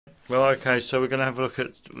Well, okay, so we're going to have a look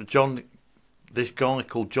at this guy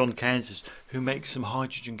called John Kanzius, who makes some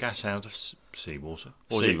hydrogen gas out of seawater.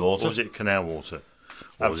 Or is it canal water?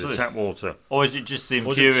 Or Absolutely. is it tap water? Or is it just the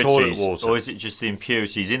Or is it impurities? toilet water? Or is it just the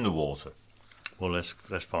impurities in the water? Well, let's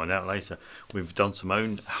find out later. We've done some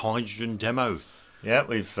own hydrogen demo. Yeah,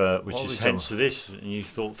 we've Which is hence to this, and you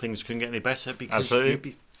thought things couldn't get any better because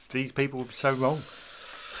these people would be so wrong.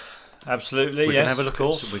 Absolutely, We're yes, going to have a look of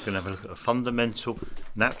course. we're going to have a look at a fundamental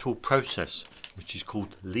natural process, which is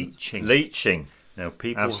called leaching. Leaching. Now,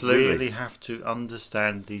 people Absolutely. really have to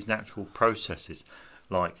understand these natural processes,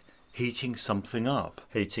 like heating something up.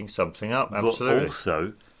 Heating something up, But absolutely.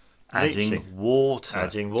 also Leaching. adding water.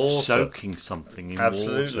 Soaking something in water.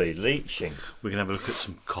 Absolutely, leaching. We're going to have a look at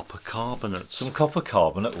some copper carbonate. Some copper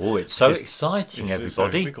carbonate. Oh, it's so exciting,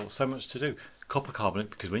 everybody. We've got so much to do. Copper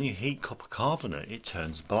carbonate, because when you heat copper carbonate, it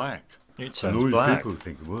turns black. It And turns all black. people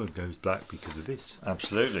think, well, it goes black because of this.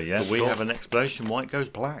 Absolutely, yeah. But we have an explanation why it goes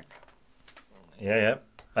black. Yeah.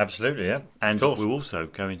 Absolutely, yeah. And of course. we're also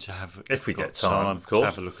going to have, If we got get time, of course. to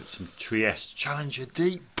have a look at some Trieste Challenger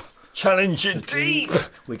Deep. Challenger deep.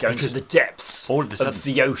 We're going to the depths All of a sudden,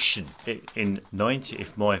 the ocean. In 90,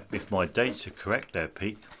 if my dates are correct there,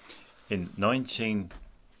 Pete, in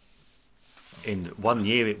 1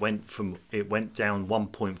 year it went down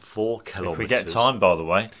 1.4 kilometers. If we get time, by the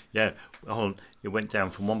way. Yeah, hold on. It went down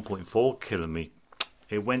from 1.4 kilometers.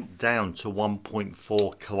 It went down to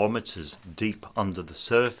 1.4 kilometers deep under the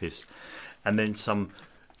surface, and then some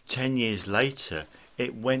 10 years later,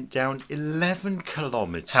 it went down 11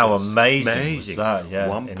 kilometers. How amazing was that? Yeah,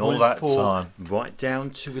 in all that 1.4 time. right down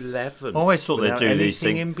to 11. I always thought they'd without do these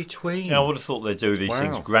anything things in between. Yeah, I would have thought they'd do these Wow.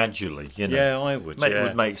 things gradually. You know. Yeah, I would. It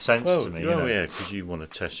would make sense to me. Oh, yeah, because you want to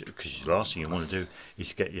test it. Because the last thing you want to do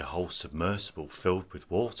is get your whole submersible filled with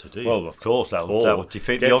water, do you? Well, of course, that Or would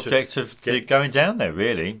defeat get the to- object of get- going down there,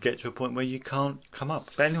 really. Get to a point where you can't come up.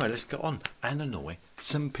 But anyway, let's go on and annoy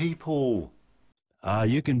some people.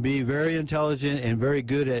 You can be very intelligent and very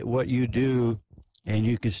good at what you do, and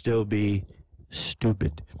you can still be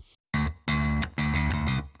stupid.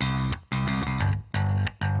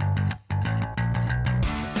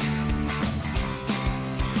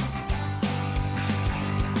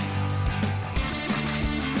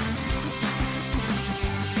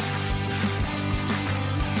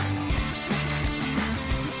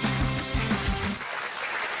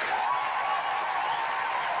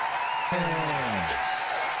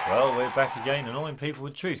 Well, we're back again, annoying people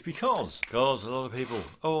with truth, because Because a lot of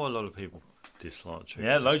people dislike truth.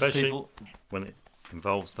 Yeah, loads of Especially people- when it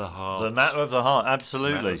involves the heart. the matter of the heart,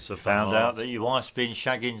 absolutely. Matters of the Found heart. out that your wife's been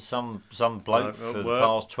shagging some bloke At for the work.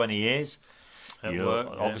 past 20 years. At You're work,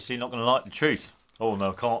 yeah. obviously not going to like the truth. Oh no,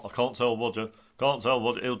 I can't tell what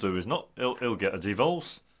he'll do. Is not he'll get a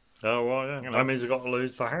divorce. Oh, right, yeah. You know. That means he's got to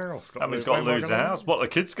lose the house. That means he's got to lose the house. What the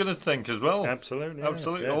kid's going to think as well. Absolutely.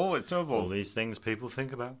 Absolutely. Yeah. Oh, it's All terrible. these things people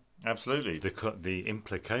think about. Absolutely. The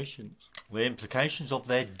implications. The implications of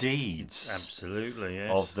their deeds. Absolutely,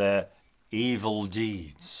 yes. Of their evil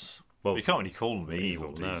deeds. Well, We can't really call them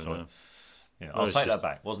evil no, deeds. no. Yeah, Well, I'll it's take just- that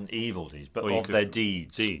back. It wasn't evil deeds, but Well, you of could- their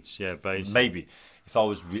deeds. Deeds, yeah, basically. Maybe if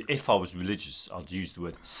I was religious, I'd use the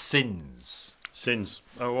word sins. Sins.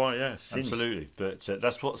 Oh, right, yeah. Sins. Absolutely, but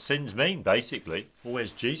that's what sins mean, basically. Well,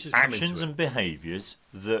 where's Jesus come Actions into it? and behaviours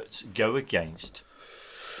that go against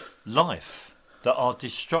life, that are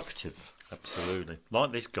destructive. Absolutely.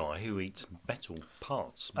 Like this guy who eats metal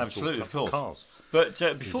parts. Metal Absolutely, of course. Cars. But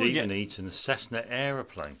He's before we even get eaten a Cessna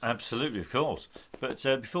aeroplane. absolutely, of course. But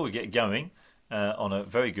before we get going on a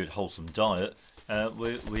very good wholesome diet,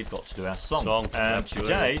 we've got to do our song. And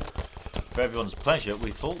absolutely. today, for everyone's pleasure, we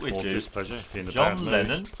thought we'd Or do displeasure, if you're in the John bad mood.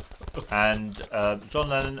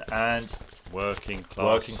 Lennon and Working class.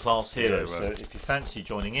 Working Class Heroes. Hero. So if you fancy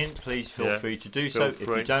joining in, please feel Yeah, free to do feel so.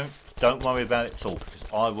 free. If you don't worry about it at all, because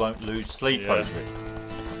I won't lose sleep Yeah. over it.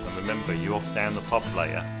 And remember, you're off down the pub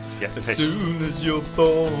later to get As pissed. soon as you're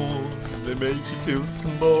born, they make you feel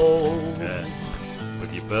small. Yeah.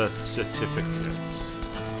 With your birth certificates.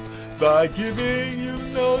 By giving you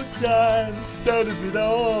no time instead of it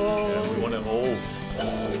all. Yeah, we want it all.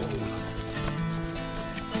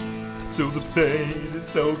 Till the pain is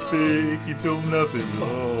so big you feel nothing at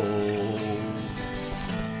all.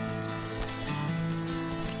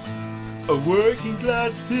 A working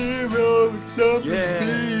class hero is something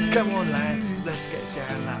big. Come on, lads. Let's get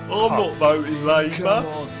down that I'm not voting Labour. Come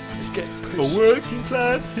on. Let's get A working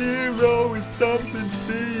class hero is something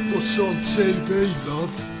big. What's on TV,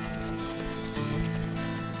 love?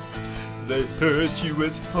 They hurt you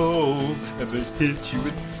at home and they hit you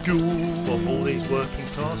at school. Of all these working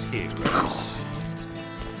class heroes.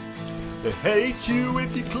 They hate you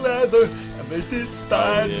if you're clever, and they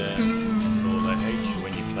despise you. Oh, they hate you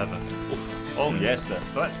when you're clever. Oh, yes,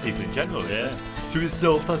 that's people in general, isn't it? You're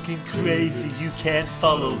so fucking crazy, you can't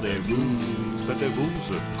follow their rules. But their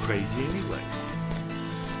rules are crazy anyway.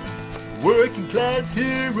 Working class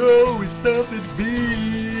hero is something to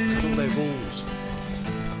be. All their rules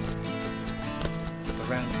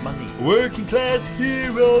around money. Working class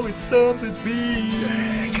hero is something to be.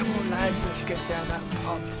 Yeah, come on, lads, let's get down that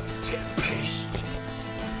pub. Let's get pissed.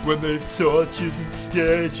 When they've tortured and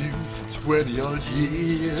scared you for 20 odd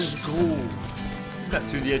years. School. Is that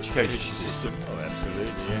through the education system? Oh, absolutely,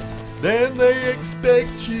 yeah. Then they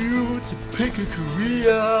expect you to pick a career.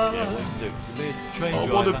 Yeah, what do you do? Be a train I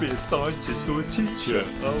driver. want to be a scientist or a teacher.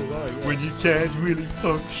 Oh, right, yeah. When you can't really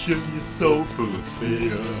function, you're so full of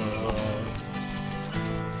fear.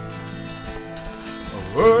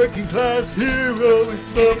 A working class hero is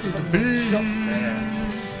something to be.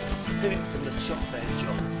 Hit it from the top there,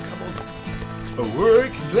 John. Come on. A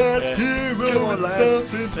working class hero Come on, is lads.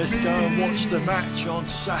 something to Let's be. go and watch the match on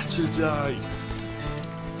Saturday.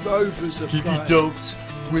 Rovers are Keep you playing. doped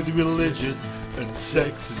with religion and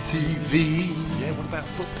sex and TV. Yeah, what about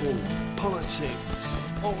football, politics,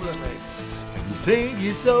 all of it? And you think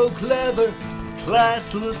you're so clever,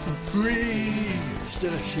 classless and free. You're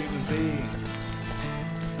still a human being,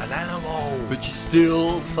 an animal. But you're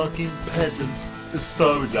still fucking peasants, as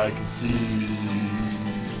far as I can see.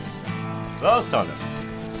 Last time.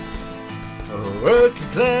 A working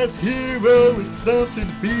class hero is something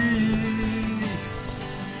to be.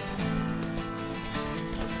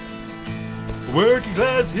 A working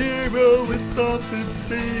class hero is something to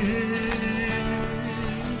be.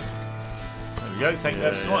 There we go. Thank you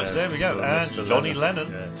ever so much. There we go. Well, And Mr. Johnny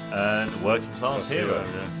Lennon. Lennon and working class hero.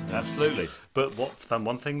 Yeah. Absolutely. But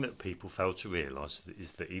one thing that people fail to realise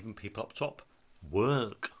is that even people up top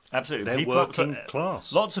work. Absolutely. They're People working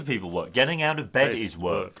class. Lots of people work. Getting out of bed Bed is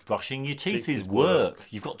work. work. Brushing your teeth Teeth is is work. work.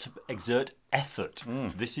 You've got to exert effort.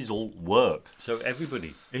 This is all work. So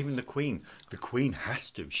everybody, even the Queen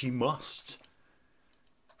has to. She must.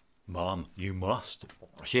 Mom, you must.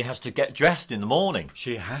 She has to get dressed in the morning.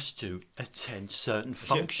 She has to attend certain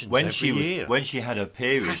functions When every she year. when she had her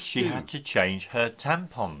period, Has she to. had to change her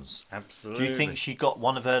tampons. Absolutely. Do you think she got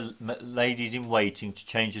one of her ladies in waiting to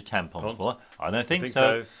change her tampons for her? I don't think, think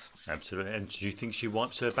so. Absolutely. And do you think she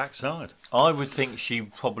wipes her backside? I would think she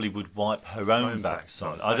probably would wipe her own Own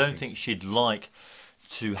backside. backside. I I don't think think so. she'd like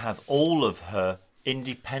to have all of her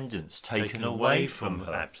independence taken away from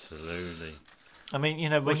her. Absolutely. I mean, you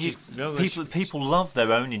know, when Well, you she- no, people love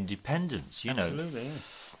their own independence. You know, Absolutely, yeah.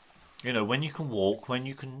 you know, when you can walk, when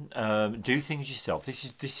you can do things yourself.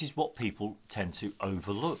 This is what people tend to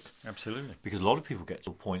overlook. Absolutely. Because a lot of people get to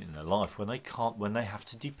a point in their life when they have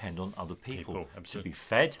to depend on other people to absolutely. be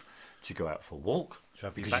fed, to go out for a walk, To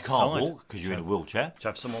have your because you can't backside. walk because you're in a wheelchair. To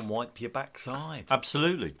have someone wipe your backside.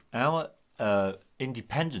 Absolutely, our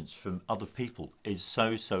independence from other people is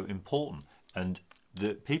so important, and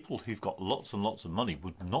the people who've got lots and lots of money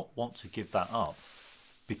would not want to give that up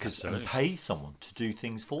because and pay someone to do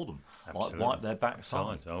things for them, like wipe their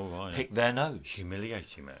backside, Oh, right. pick their nose.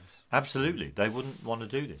 Humiliating that. Absolutely, they wouldn't want to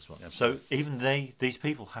do this one. So even these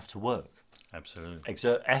people have to work, Absolutely.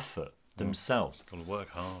 exert effort themselves. Got to work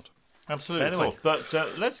hard. Absolutely, Anyway, of course.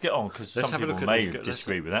 But let's get on because some have a people look at may this guy.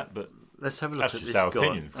 disagree with that. But Let's have a look That's at just this our guy.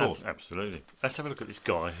 opinion, of course. Absolutely. Let's have a look at this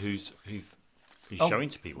guy who's Oh, showing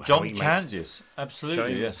to people how John he makes, Kanzius, absolutely,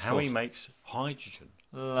 showing yes. of how he course. makes hydrogen.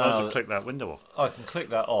 No, I'll just click that window off. I can click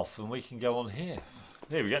that off, and we can go on here.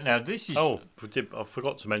 Here we go. Now this is I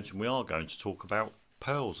forgot to mention we are going to talk about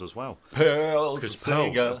pearls as well. pearls. Because there you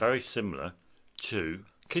pearls go. are very similar to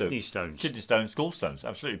kidney So, stones. Kidney stones, gallstones,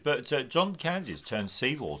 absolutely. But John Kanzius turned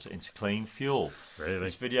seawater into clean fuel. Really?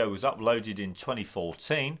 This video was uploaded in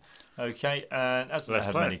 2014. Okay, and as I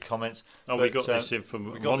had many comments. Oh, but, we got this in from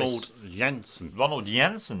we got Ronald Jansen. Ronald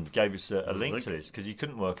Jansen gave us a link to this because he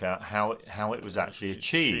couldn't work out how it was actually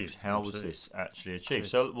achieved. How was this actually achieved?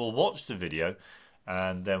 So we'll watch the video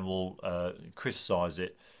and then we'll criticise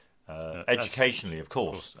it educationally, of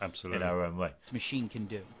course, absolutely. in our own way. Machine can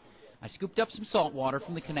do. I scooped up some salt water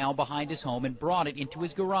from the canal behind his home and brought it into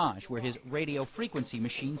his garage where his radio frequency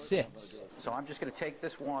machine sits. So I'm just going to take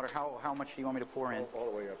this water. How much do you want me to pour in? All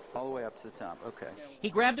the way up. All the way up to the top. Okay. He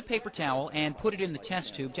grabbed a paper towel and put it in the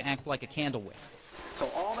test tube to act like a candle wick. So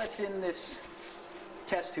all that's in this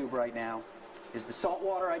test tube right now is the salt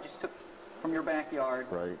water I just took from your backyard.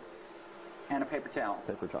 Right. And a paper towel.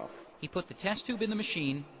 Paper towel. He put the test tube in the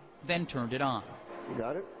machine, then turned it on. You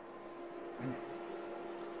got it?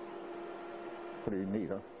 Pretty neat,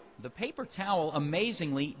 huh? The paper towel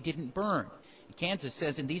amazingly didn't burn. Kanzius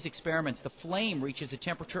says in these experiments, the flame reaches a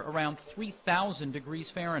temperature around 3,000 degrees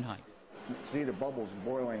Fahrenheit. See the bubbles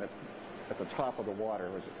boiling at the top of the water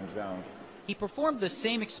as it comes down. He performed the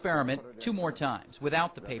same experiment 2 more times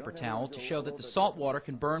without the paper towel to show that the salt water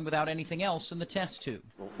can burn without anything else in the test tube.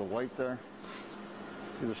 The white there,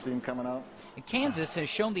 see the steam coming out? Kanzius has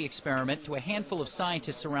shown the experiment to a handful of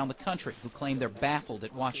scientists around the country who claim they're baffled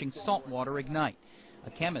at watching salt water ignite. A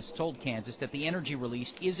chemist told Kanzius that the energy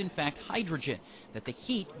released is in fact hydrogen, that the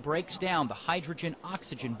heat breaks down the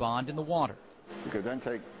hydrogen-oxygen bond in the water. You could then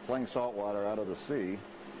take plain salt water out of the sea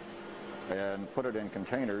and put it in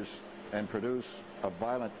containers and produce a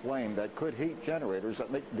violent flame that could heat generators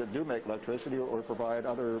that do make electricity or provide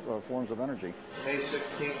other forms of energy. May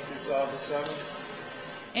 16, 2007.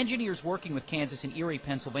 Engineers working with Kanzius in Erie,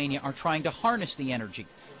 Pennsylvania are trying to harness the energy.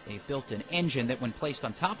 They've built an engine that, when placed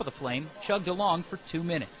on top of the flame, chugged along for 2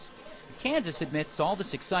 minutes. Kanzius admits all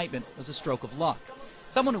this excitement was a stroke of luck.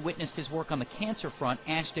 Someone who witnessed his work on the cancer front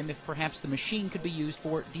asked him if perhaps the machine could be used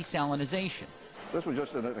for desalinization. This was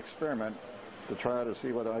just an experiment to try to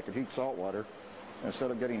see whether I could heat salt water. Instead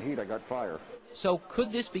of getting heat, I got fire. So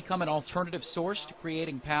could this become an alternative source to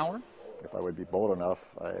creating power? If I would be bold enough,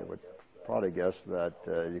 I would probably guess that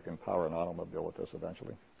you can power an automobile with this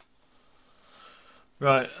eventually.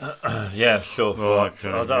 Right. Yeah, sure. Right,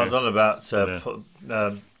 I don't know about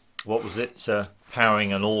what was it?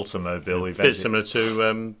 Powering an automobile. A bit similar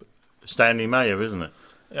to Stanley Mayer, isn't it?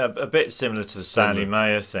 A bit similar to the Stanley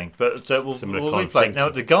Mayer thing, but we'll Similar replay. Now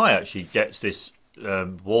the guy actually gets this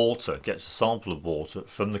water, gets a sample of water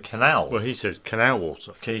from the canal. Well, he says canal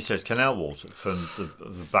water. He says canal water from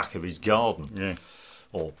the back of his garden, Yeah.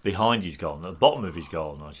 or behind his garden, at the bottom of his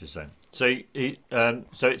garden, I should say. So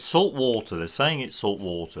it's salt water. They're saying it's salt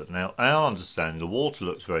water. Now, our understanding, the water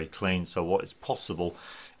looks very clean. So what is possible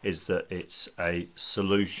is that it's a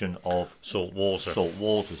solution of Salt water. Salt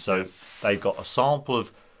water. So they've got a sample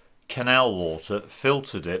of canal water,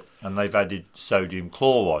 filtered it, and they've added sodium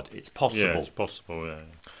chloride. It's possible. Yeah, it's possible, yeah.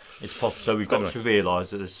 It's possible. So we've got to realise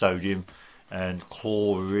that there's sodium and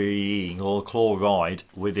chlorine or chloride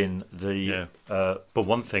within the But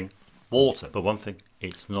one thing, water.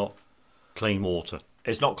 it's not clean water.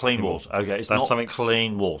 It's not clean water. Okay, it's That's not something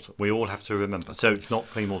clean water. We all have to remember. So it's not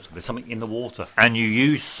clean water. There's something in the water. And you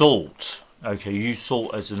use salt. Okay, you use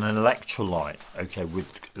salt as an electrolyte. Okay, with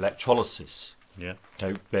electrolysis. Yeah.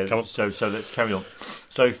 Okay, so let's carry on.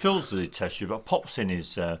 So he fills the test tube up, pops in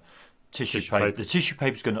his tissue paper. The tissue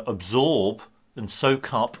paper is going to absorb and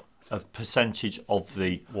soak up a percentage of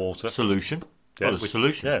the Water. Solution. Yeah,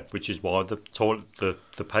 solution. Yeah, which is why the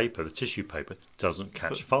paper, the tissue paper, doesn't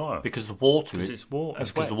catch fire. Because the water, it's water.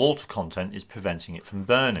 because the water content is preventing it from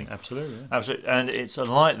burning. Absolutely. Yeah. Absolutely, and it's a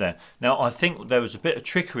light there. Now, I think there was a bit of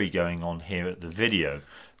trickery going on here at the video,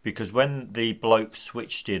 because when the bloke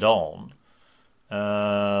switched it on,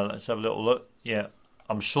 let's have a little look. Yeah,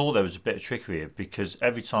 I'm sure there was a bit of trickery here, because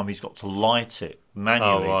every time he's got to light it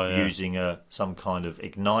manually using some kind of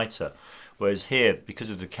igniter, whereas here, because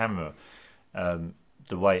of the camera,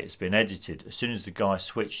 the way it's been edited, as soon as the guy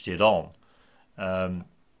switched it on,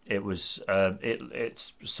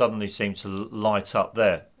 it suddenly seemed to light up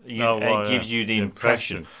there. It gives you the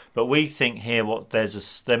impression. But we think here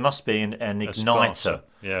there must be an igniter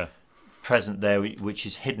present there, which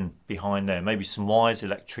is hidden behind there. Maybe some wires,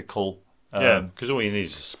 electrical. Because all you need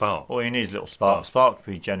is a spark. All you need is a little spark. Spark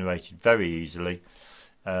can be generated very easily.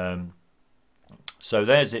 So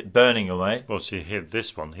there's it burning away. Well, see here,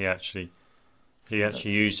 this one, he actually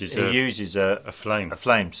uses a flame. A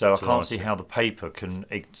flame. So I can't see how the paper can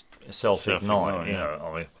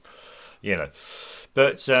self-ignite.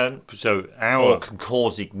 But so or can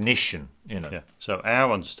cause ignition. So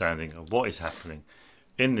our understanding of what is happening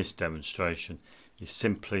in this demonstration is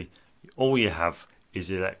simply all you have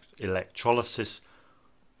is electrolysis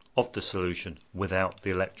of the solution without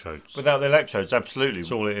the electrodes. Without the electrodes, absolutely.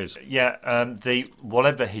 That's all it is. Yeah,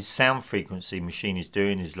 whatever his sound frequency machine is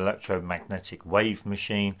doing, his electromagnetic wave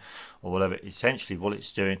machine or whatever, essentially what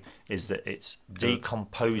it's doing is that it's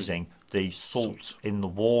decomposing the salt in the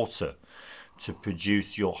water to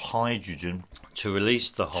produce your hydrogen. To release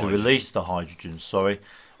the hydrogen.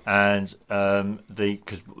 And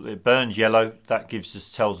because it burns yellow, that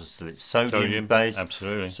tells us that it's sodium based.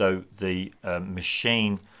 Absolutely. So the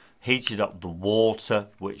machine heated up the water,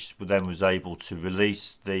 which then was able to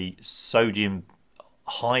release the sodium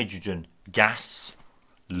hydrogen gas.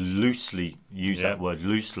 Loosely use that word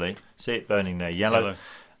loosely. See it burning there yellow.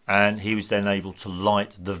 And he was then able to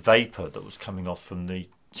light the vapor that was coming off from the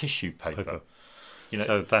tissue paper. You know,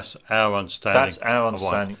 so that's our understanding. That's our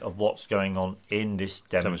understanding of what's going on in this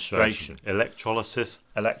demonstration. Electrolysis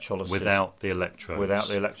without the electrodes. Without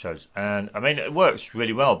the electrodes. And I mean, it works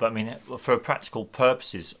really well, but I mean, for practical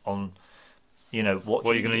purposes on, you know, what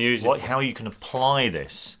you're going to use how you can apply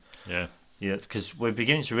this. Yeah. Yeah, because we're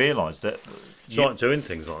beginning to realise that it's all right doing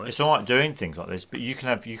things like this. It's all right doing things like this, but you can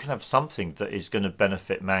have something that is going to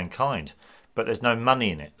benefit mankind, but there's no money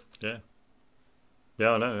in it. Yeah.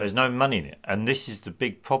 Yeah, I know. There's no money in it, and this is the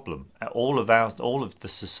big problem. All of the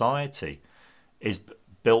society is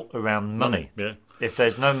built around money. Yeah. If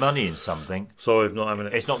there's no money in something, sorry, not having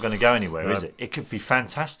it. It's not going to go anywhere, is it? It could be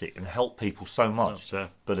fantastic and help people so much,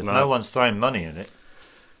 but if no one's throwing money in it,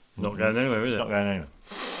 not going anywhere, is it? It's not going anywhere.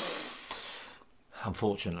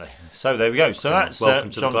 Unfortunately. So there we go. So that's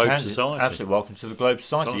welcome to John the Globe Kanzius. Society. Absolutely, welcome to the Globe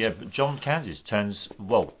Society. Yeah, but John Kanzius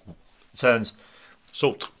turns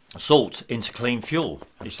salt into clean fuel.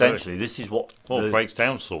 Essentially, this is what breaks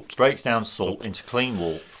down salt. Breaks down salt into clean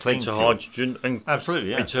into fuel. hydrogen and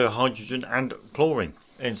absolutely, yeah. Into hydrogen and chlorine.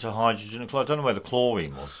 Into hydrogen and chlorine. I don't know where the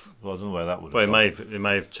chlorine was. Well, I don't know where that would. Well, it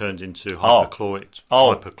may have turned into hypochlorite.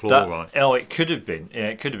 It could have been. Yeah,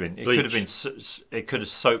 it could have been. It could have been. It could have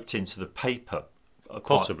soaked into the paper.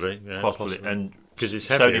 Possibly, and because it's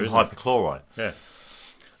heavier, sodium hypochlorite. Yeah,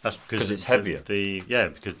 that's because it's heavier.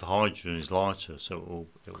 Because the hydrogen is lighter, so it will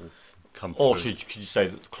come. Or through. could you say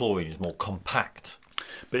that the chlorine is more compact?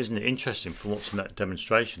 But isn't it interesting from what's in that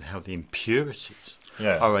demonstration how the impurities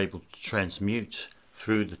are able to transmute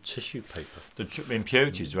through the tissue paper? The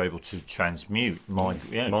impurities are able to transmute,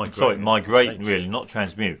 migrate, really, not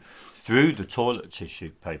transmute, through the toilet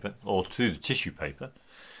tissue paper or through the tissue paper.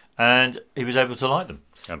 And he was able to light them.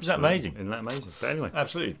 Absolutely. Isn't that amazing? Isn't that amazing? But anyway.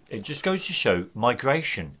 Absolutely. It just goes to show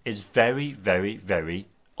migration is very, very, very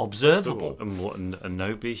observable. And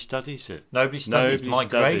nobody studies it. Nobody studies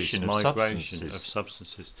migration of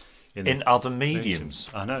substances in other mediums.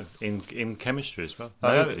 I know. In chemistry as well.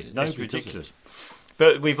 It's ridiculous.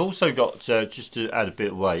 But we've also got, just to add a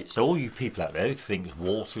bit of weight, so all you people out there who think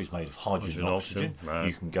water is made of hydrogen and oxygen,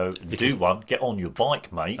 you can go and do one, get on your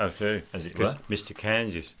bike, mate. Okay. As it were. Mr.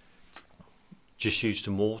 Kanzius just use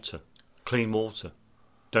some water, clean water.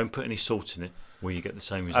 Don't put any salt in it, where you get the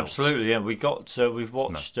same results. Absolutely, yeah. We've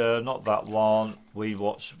watched not that one. We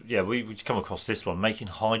watched, we come across this one, making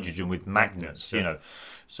hydrogen with magnets. You know,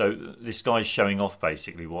 so this guy's showing off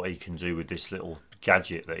basically what he can do with this little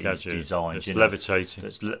gadget that he's designed. It's levitating.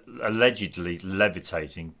 It's allegedly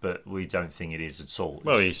levitating, but we don't think it is at all.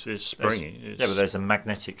 Well, it's springy. But there's a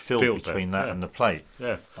magnetic field between that and the plate.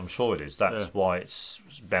 Yeah, I'm sure it is. That's why it's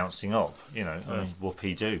bouncing up. You know, I mean,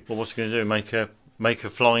 whoop-de-doo. Well, what's he going to do? Make a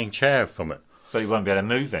flying chair from it? But he won't be able to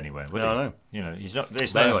move anywhere, will he? I know. You know, he's not.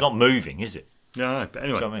 It's not moving, is it? No, no. But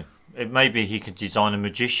anyway, so, I mean, maybe he could design a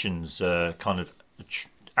magician's kind of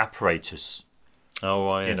apparatus. Oh,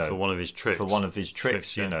 right, for one of his tricks. For one of his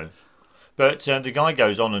tricks, you know. But the guy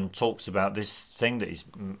goes on and talks about this thing that he's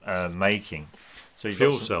making. So he's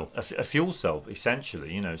fuel cell. A fuel cell,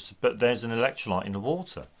 essentially, you know. But there's an electrolyte in the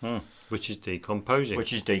water. Which is decomposing.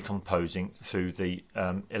 Which is decomposing through the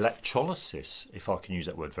electrolysis, if I can use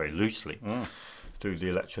that word very loosely, through the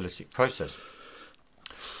electrolytic process.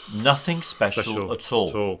 Nothing special at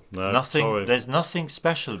all. No, nothing. Sorry. There's nothing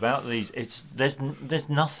special about these. There's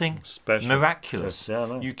nothing special, miraculous.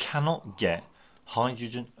 Yes, you cannot get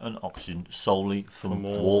hydrogen and oxygen solely from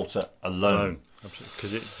water alone.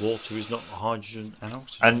 Because water is not hydrogen and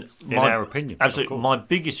oxygen. In our opinion, absolutely. My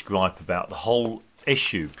biggest gripe about the whole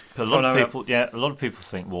issue. A lot of people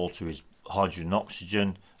think water is hydrogen and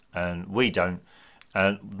oxygen, and we don't.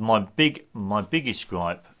 And my biggest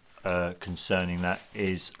gripe concerning that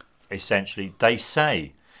is essentially they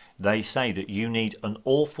say that you need an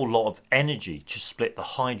awful lot of energy to split the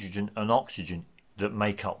hydrogen and oxygen that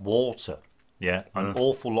make up water. Yeah, an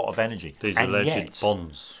awful lot of energy. These alleged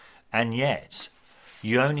bonds. And yet,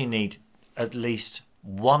 you only need at least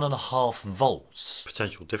 1.5 volts.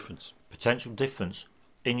 Potential difference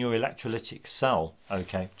in your electrolytic cell,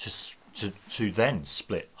 okay, to then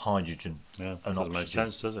split hydrogen and oxygen doesn't make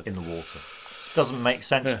sense, does it? In the water. Doesn't make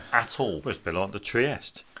sense at all. Well, it's a bit like the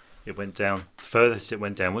Trieste. It went down. The furthest it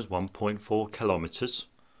went down was 1.4 kilometres.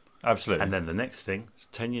 Absolutely. And then the next thing,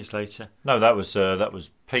 10 years later. No, that was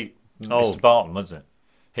Pete, Mr. Barton, wasn't it?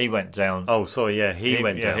 He went down. Oh, sorry, yeah, he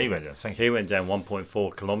went down. He went down. Thank you. He went down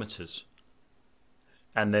 1.4 kilometres.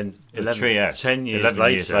 And then 10 years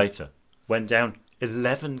later, went down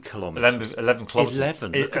 11 kilometres. 11 kilometres.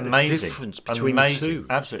 11. Look at amazing. the difference between the two.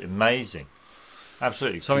 Absolutely amazing.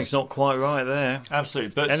 Absolutely. Something's not quite right there.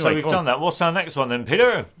 Absolutely. But anyway, so we've done that. What's our next one then,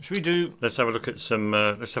 Peter? Should we do? Let's have a look at some.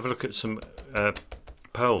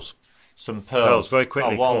 Pearls. some pearls. Very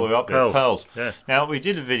quickly. While we're up here, pearls. Yeah. Now, we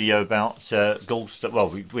did a video about gallstones. Well,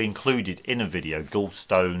 we included in a video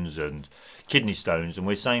gallstones and kidney stones, and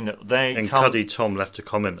we're saying that they And Cuddy Tom left a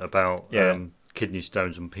comment about kidney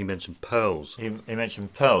stones, and he mentioned pearls. He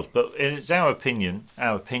mentioned pearls, but it's our opinion,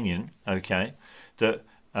 okay, that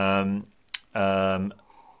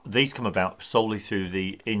these come about solely through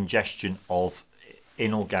the ingestion of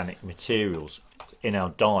inorganic materials in our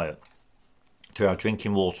diet, through our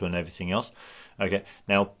drinking water and everything else. Okay,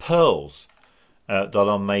 now pearls that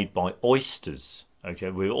are made by oysters. Okay,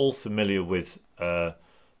 we're all familiar with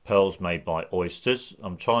pearls made by oysters.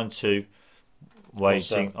 I'm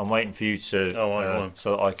waiting for you to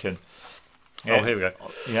so that I can. Yeah. Oh, here we go.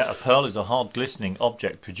 Yeah, a pearl is a hard, glistening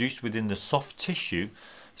object produced within the soft tissue,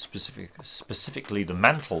 specifically the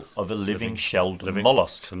mantle of a living shelled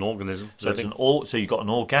mollusk. It's an organism. So so you've got an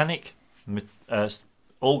organic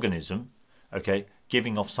organism, okay,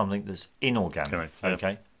 giving off something that's inorganic. Correct,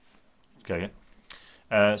 yeah. Okay.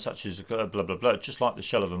 Such as blah blah blah. Just like the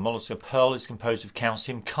shell of a mollusk, a pearl is composed of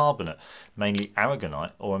calcium carbonate, mainly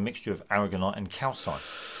aragonite, or a mixture of aragonite and calcite.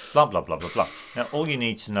 Blah blah blah blah blah. Now, all you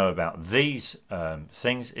need to know about these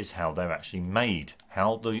things is how they're actually made.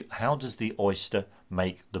 How does the oyster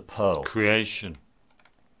make the pearl? Creation.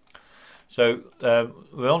 So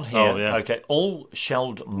we're on here. Oh, yeah. Okay, all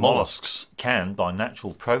shelled mollusks can, by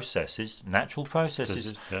natural processes,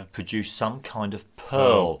 Yeah. produce some kind of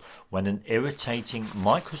pearl when an irritating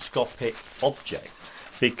microscopic object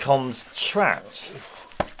becomes trapped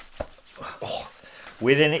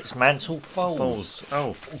within its mantle folds.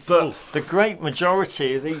 But the great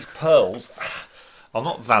majority of these pearls are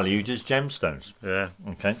not valued as gemstones. Yeah.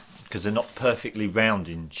 Okay, because they're not perfectly round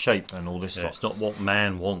in shape and all this stuff. It's not what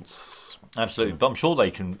man wants. Absolutely, but I'm sure they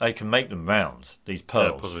can make them round, these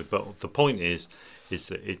pearls. Yeah, possibly. But the point is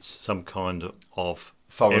that it's some kind of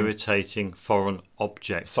irritating foreign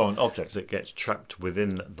object that gets trapped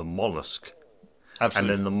within the mollusk. Absolutely.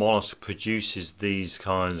 And then the mollusk produces these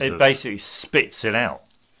kinds It of... basically spits it out.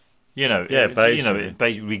 It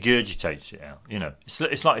basically regurgitates it out.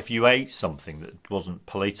 It's like if you ate something that wasn't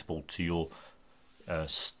palatable to your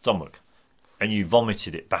stomach, and you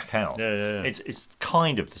vomited it back out. Yeah. It's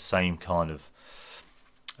kind of the same kind of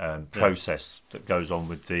process that goes on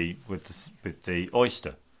with the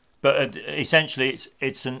oyster, but essentially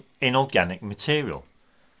it's an inorganic material.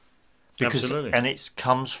 Absolutely. And it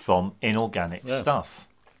comes from inorganic stuff.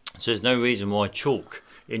 So there's no reason why chalk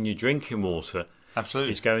in your drinking water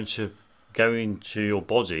is going to go into your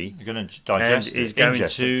body. You're going to digest and is going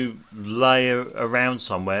to lay around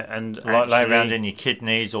somewhere and lay around in your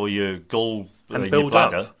kidneys or your gall and build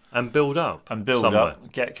up and build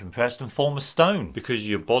up, get compressed and form a stone, because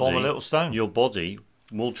your body, form a little stone. Your body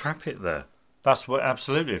will trap it there. That's what,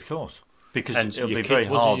 absolutely, of course, because it'll be very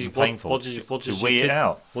hard and painful to weed it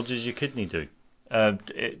out. What does your kidney do?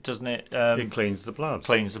 It doesn't it? It cleans the blood.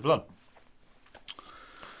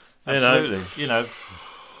 Absolutely.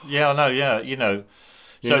 Yeah, I know. Yeah,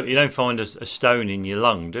 So you don't find a stone in your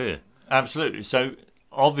lung, do you? Absolutely. So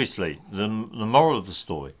obviously, the moral of the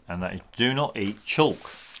story, and that is, do not eat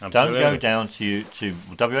chalk. Absolutely. Don't go down to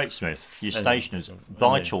WH Smith, your stationers,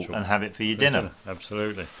 buy chalk and have it for your dinner.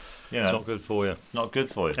 Absolutely. It's not good for you. Not good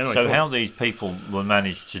for you. Anyway, so how these people were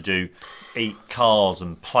managed to eat cars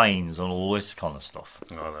and planes and all this kind of stuff.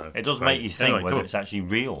 I know. It does make you think whether it's actually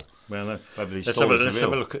real. Well, no. Whether these let's stories have are a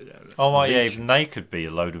real. look at Even they could be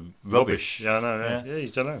a load of rubbish. Yeah, I know. Yeah, you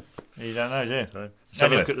don't know. You don't know, do you? So, let's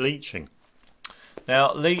have a look at leaching.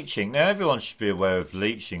 Now, leaching. Now, everyone should be aware of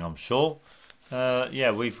leaching, I'm sure.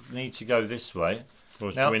 We need to go this way.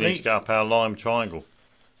 Or do we need to get up our lime triangle?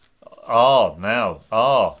 Now.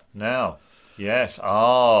 Yes.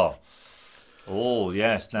 Oh,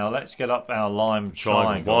 yes. Now, let's get up our lime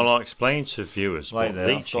triangle. While I explain to viewers what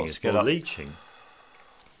leaching is. Leaching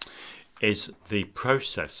is the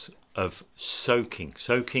process of soaking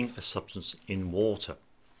a substance in water.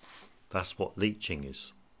 That's what leaching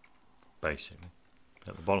is, basically,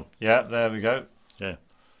 at the bottom. Yeah, there we go. Yeah.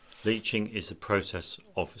 Leaching is the process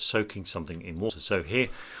of soaking something in water. So here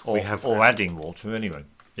we have... Or adding water, anyway.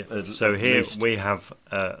 Yeah. So here we have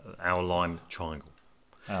our lime triangle.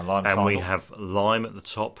 And we have lime at the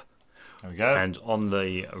top. There we go. And on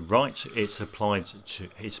the right, it's applied to...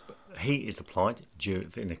 heat is applied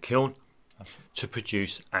in a kiln to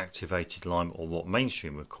produce activated lime, or what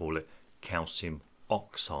mainstream would call it, calcium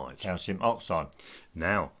oxide. Calcium oxide.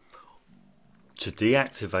 Now, to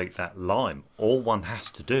deactivate that lime, all one has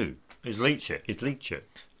to do is leach it.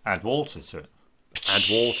 Add water to it.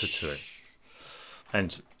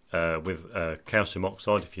 And calcium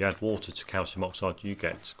oxide, if you add water to calcium oxide, you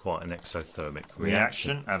get quite an exothermic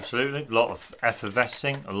reaction. Absolutely. A lot of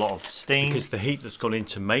effervescing, a lot of steam. Because the heat that's gone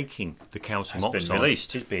into making the calcium Has been oxide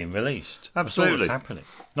released. is being released. Absolutely. That's all that's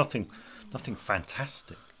happening. Nothing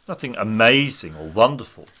fantastic. Nothing amazing or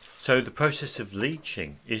wonderful. So the process of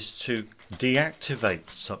leaching is to deactivate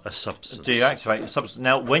a substance. Deactivate the substance.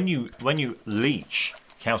 Now, when you leach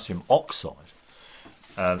calcium oxide,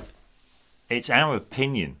 it's our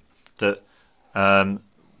opinion that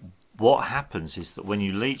what happens is that when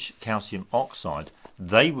you leach calcium oxide,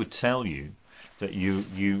 they would tell you that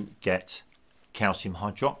you get calcium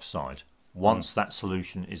hydroxide once that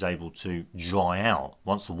solution is able to dry out.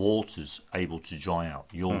 Once the water's able to dry out,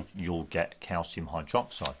 you'll get calcium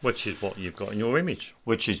hydroxide, which is what you've got in your image.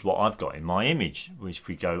 Which is what I've got in my image. If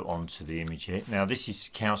we go on to the image here, now this is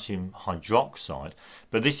calcium hydroxide,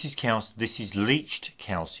 but this is leached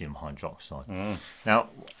calcium hydroxide. Now,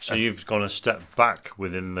 so you've gone a step back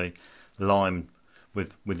within the lime,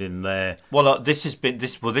 within there. Well, this is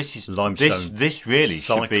limestone. This really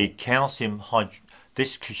cycle. Should be calcium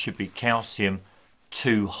This should be calcium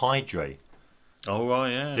 2 hydrate. Oh right,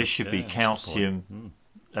 yeah. This should be calcium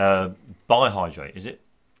bihydrate, is it?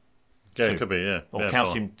 Yeah, 2. it could be, yeah. Or yeah,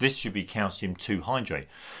 calcium. This should be calcium 2 hydrate,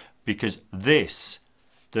 because this,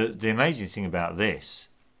 the amazing thing about this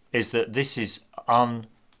is that this is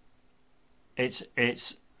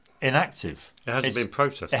it's inactive. It hasn't been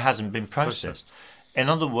processed. It hasn't been processed. In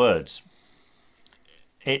other words,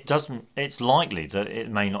 it doesn't. It's likely that it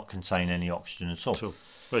may not contain any oxygen at all.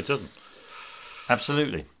 Well, it doesn't.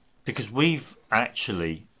 Absolutely, because we've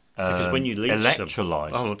actually because when you leach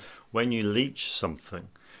electrolyzed. When you leach something,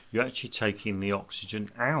 you're actually taking the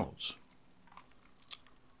oxygen out.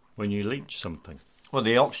 When you leach something, well,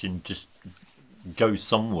 the oxygen just goes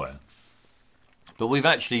somewhere. But we've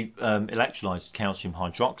actually electrolyzed calcium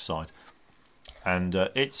hydroxide, and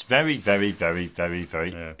it's very, very, very, very,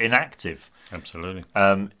 very inactive. Absolutely.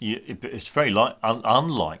 It's very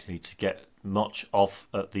unlikely to get much off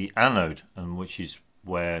at the anode, and which is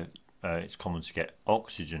where it's common to get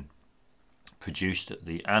oxygen produced at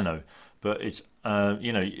the anode. But it's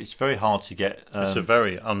it's very hard to get. It's a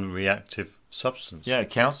very unreactive substance. Yeah,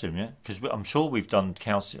 calcium. Yeah, because I'm sure we've done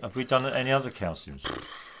calcium. Have we done any other calciums?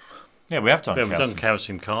 Yeah, we have done. Yeah, we've done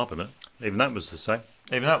calcium carbonate. Even that was the same.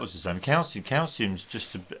 Even that was the same. Calcium's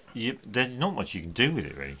just there's not much you can do with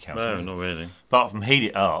it, really. Calcium. No, not really. Apart from heat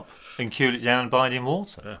it up and cool it down and bind in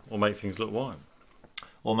water. Yeah, or make things look white.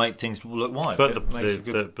 Or make things look white. But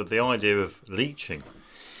the idea of leaching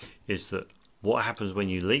is that what happens when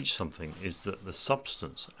you leach something is that the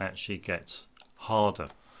substance actually gets harder.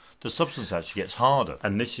 The substance actually gets harder,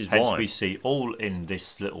 and this is hence why we see all in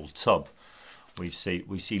this little tub. We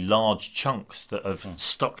see large chunks that have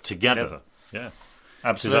stuck together. Yeah,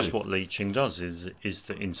 absolutely. Because that's what leaching does. Is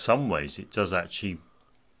that in some ways it does actually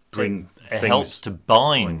bring. It helps to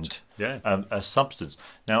bind yeah. A substance.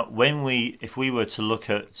 Now, if we were to look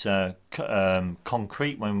at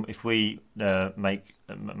concrete, if we lay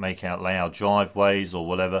our driveways or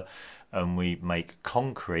whatever, and we make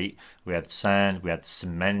concrete, we had sand, we had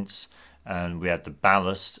cements, and we had the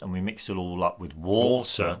ballast, and we mix it all up with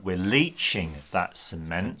water. We're leaching that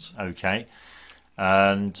cement, okay,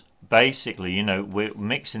 and basically, we're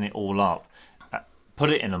mixing it all up, put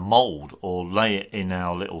it in a mould or lay it in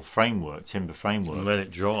our little timber framework, and let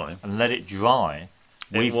it dry.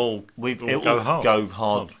 It will go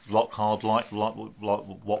hard, rock hard, like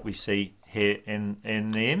what we see here in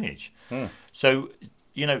the image. So,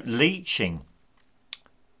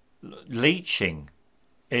 leaching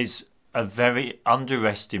is a very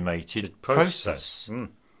underestimated process.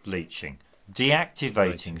 Leaching,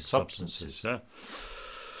 deactivating substances. Yeah.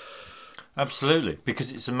 Absolutely,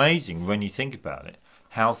 because it's amazing when you think about it,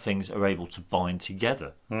 how things are able to bind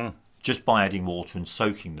together just by adding water and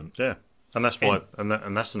soaking them. Yeah, and that's why, and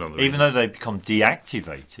that's another reason. Even though they become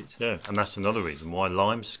deactivated. Yeah, and that's another reason why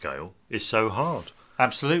limescale is so hard.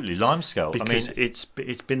 Absolutely, limescale. Because it's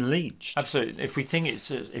been leached. Absolutely. If we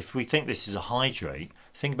think this is a hydrate,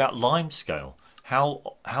 think about limescale.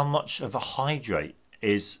 How much of a hydrate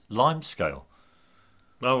is limescale?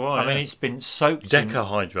 Oh right. I mean, it's been soaked.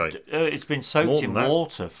 Decahydrate. It's been soaked in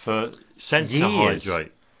water for years.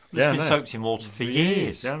 Centihydrate. It's been soaked in water for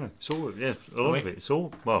years. Yeah, it's all. Yeah, a lot of it. It's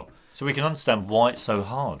all well. So we can understand why it's so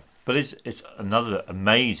hard. But it's another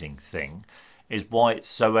amazing thing is why it's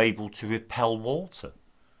so able to repel water.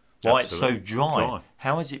 Why it's so dry.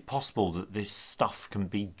 How is it possible that this stuff can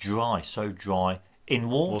be so dry in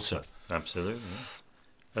water? Absolutely. Yeah.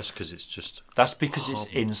 That's because it's just. That's because it's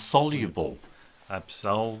insoluble.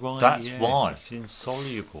 Absolutely. Right, That's yes, why. it's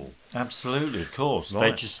insoluble. Absolutely, of course. Right.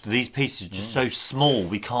 They're just, these pieces are just so small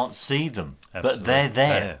we can't see them. Absolutely. But they're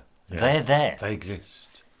there. Yeah. They're there. They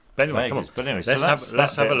exist. But anyway, They come on. exist. But anyway,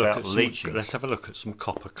 let's so have a look about at leaching. let's have a look at some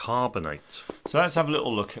copper carbonate. So let's have a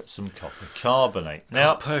little look at some copper carbonate.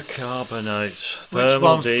 Now, Copper carbonate. which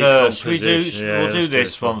one first? We'll do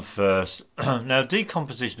this one one first. Now,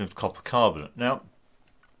 decomposition of copper carbonate. Now,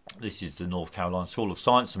 this is the North Carolina School of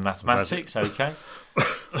Science and Mathematics. Okay.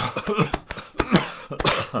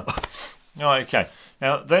 Okay.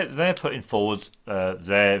 Now, they're putting forward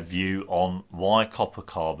their view on why copper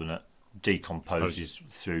carbonate decomposes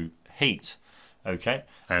through heat. Okay.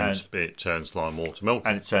 and it turns lime water milk.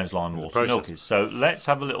 And it turns lime water milky. So let's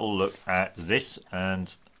have a little look at this,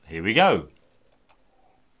 and here we go.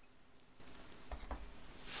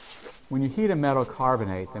 When you heat a metal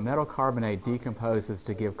carbonate, the metal carbonate decomposes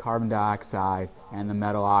to give carbon dioxide and the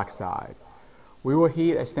metal oxide. We will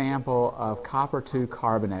heat a sample of copper 2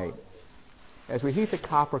 carbonate. As we heat the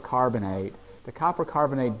copper carbonate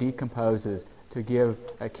decomposes to give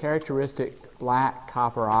a characteristic black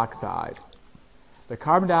copper oxide. The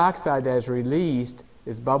carbon dioxide that is released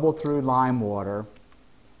is bubbled through lime water.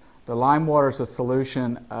 The lime water is a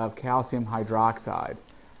solution of calcium hydroxide.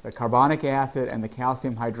 The carbonic acid and the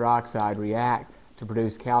calcium hydroxide react to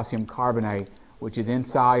produce calcium carbonate, which is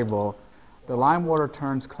insoluble. The lime water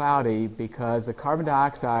turns cloudy because the carbon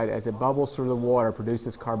dioxide, as it bubbles through the water,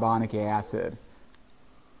 produces carbonic acid.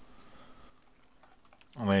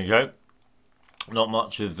 There you go. Not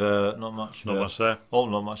much there. Oh, not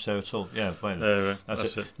much there at all. Yeah, wait a minute.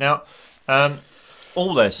 That's it. it. Now,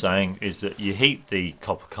 all they're saying is that you heat the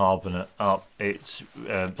copper carbonate up. It's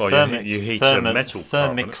you heat a metal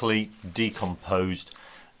thermically decomposed,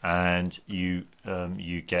 and you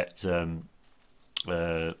get a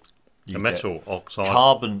metal oxide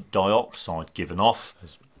carbon dioxide given off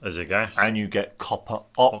as a gas, and you get copper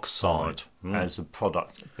oxide as a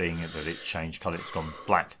product, being that it's changed colour. It's gone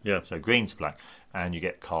black. Yeah. So green to black, and you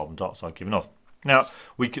get carbon dioxide given off. Now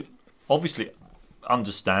we could obviously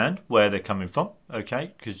understand where they're coming from,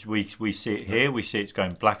 okay? Because we see it here. We see it's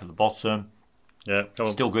going black at the bottom. Yeah, come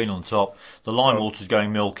on. Still green on top. The lime water's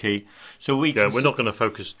going milky. So we're not going to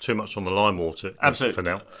focus too much on the lime water for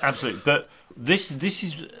now. Absolutely. But this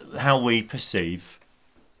is how we perceive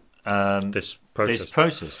this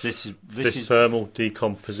process. This is thermal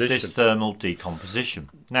decomposition. This thermal decomposition.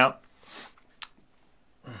 Now,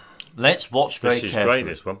 let's watch very This is carefully. great,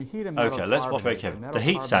 this one. Okay, let's watch very carefully. The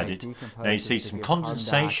heat's added. Now you see some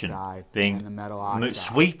condensation being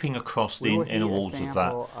sweeping across the inner walls of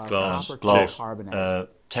that glass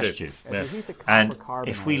test tube. Yeah. And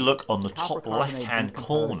if we look on the top left-hand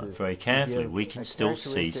corner very carefully, we can still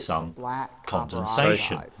see some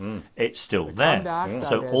condensation. It's still there.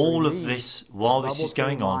 So all of this, while this is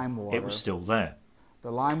going on, it was still there.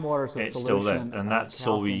 The lime water is a It's still there, solution and of that's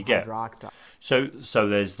all you get. hydroxide. So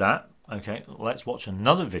there's that. Okay, let's watch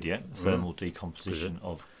another video, thermal decomposition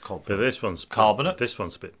of copper. But this one's carbonate. This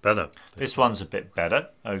one's a bit better. This one's a bit better.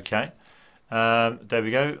 Okay, there we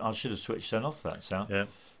go. I should have switched that off. That sound. Yeah.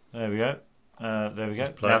 There we go. There we go.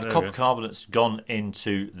 playing, Now the there we copper go. carbonate's gone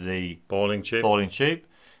into the Boiling tube. boiling tube,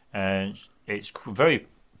 and it's very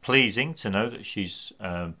pleasing to know that she's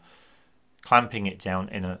clamping it down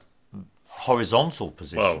in a horizontal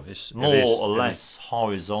position. Well, more or less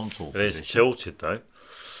horizontal. It is position. tilted though.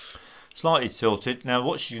 Slightly tilted. Now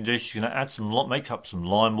what she's going to do, she's going to add make up some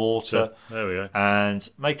lime water. There we go. And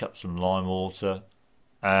make up some lime water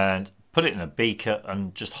and put it in a beaker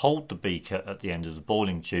and just hold the beaker at the end of the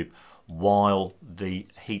boiling tube while the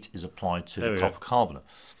heat is applied to the copper carbonate.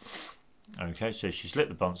 Okay, so she's lit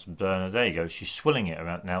the Bunsen burner. There you go. She's swilling it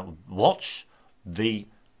around. Now watch the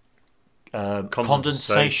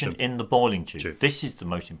condensation in the boiling tube. This is the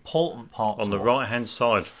most important part. On the right-hand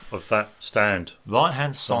side of that stand.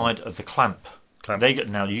 Right-hand side of the clamp. There you go.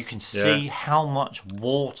 Now you can see how much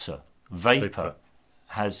water vapor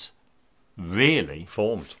has really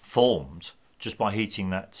formed just by heating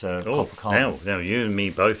that copper carbonate. Now you and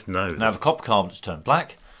me both know. Now the copper carbonate's turned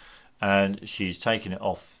black, and she's taken it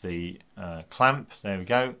off the clamp. There we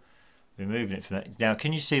go. Removing it from that. Now,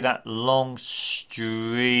 can you see that long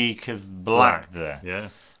streak of black there? Yeah.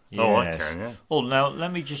 Yes. Oh, I can. Yeah. Oh, now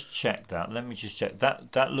let me just check that.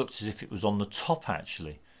 That looks as if it was on the top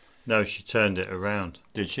actually. No, she turned it around.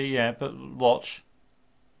 Did she? Yeah, but watch.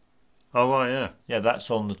 Oh right, yeah. Yeah,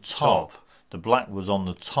 that's on the top. The black was on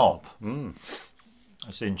the top.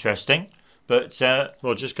 That's interesting. But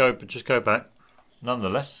well, just go back.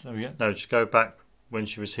 Nonetheless, there we go. No, just go back when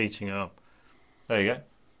she was heating it up. There you go.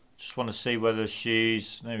 Just want to see whether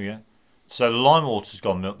she's. There we go. So the lime water's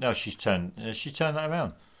gone milk. No, she's turned that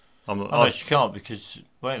around. No, she can't because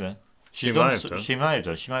wait a minute. She may have done.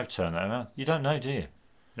 She may have turned that around. You don't know, do you?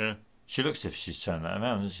 Yeah. She looks as if she's turned that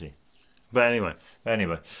around, doesn't she? But anyway, carry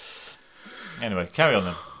on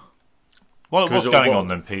then. Well, what's going on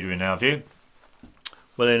then, Peter, in our view?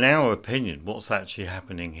 Well, in our opinion, what's actually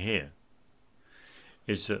happening here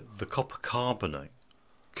is that the copper carbonate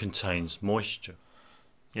contains moisture.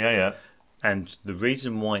 Yeah. And the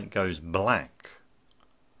reason why it goes black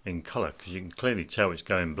in colour, because you can clearly tell it's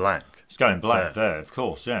going black. It's going black there, of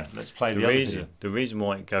course, yeah. Let's play the other video. The reason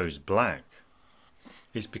why it goes black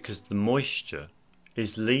is because the moisture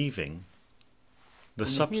is leaving the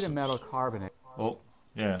substance. Heat a metal carbonate. Oh,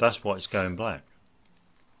 yeah. That's why it's going black.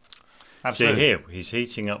 Absolutely. See here, he's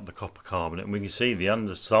heating up the copper carbonate, and we can see the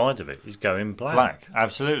underside of it is going black. Black,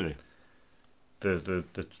 absolutely. The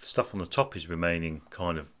stuff on the top is remaining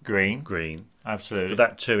kind of green. But Absolutely.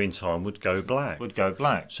 that too in time would go black.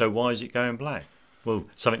 So why is it going black? Well,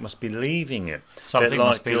 something must be leaving it. Something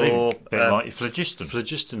must be leaving it. Bit like your phlogiston.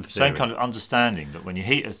 Phlogiston theory. Same kind of understanding that when you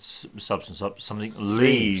heat a substance up, something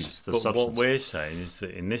leaves the substance. What we're saying is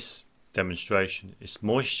that in this demonstration, it's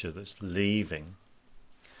moisture that's leaving.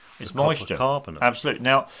 It's moisture. Carbonate. Absolutely.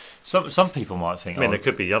 Now, some people might think. I mean, there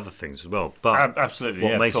could be other things as well, but absolutely,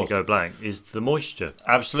 what makes it go black is the moisture.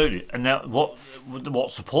 Absolutely. And now, what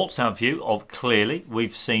supports our view of clearly,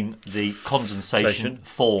 we've seen the condensation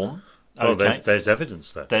form. Well, there's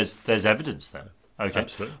evidence there. There's evidence there. Okay.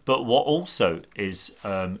 Absolutely. But what also is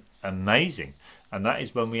amazing, and that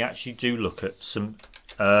is when we actually do look at some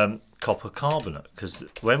copper carbonate, because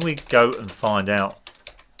when we go and find out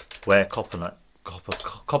where copper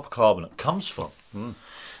carbonate comes from,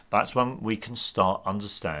 that's when we can start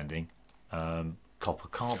understanding copper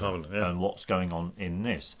carbonate and what's going on in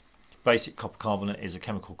this. Basic copper carbonate is a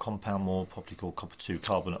chemical compound, more properly called copper 2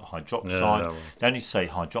 carbonate hydroxide. They only say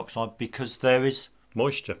hydroxide because there is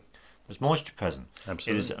moisture. There's moisture present.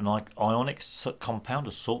 Absolutely. It is an ionic compound,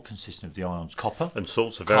 a salt consisting of the ions copper, and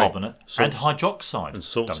salts are carbonate, and hydroxide. And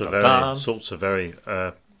salts are very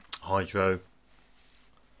hydro.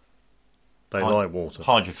 They like water.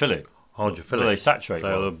 Hydrophilic. Well, they saturate.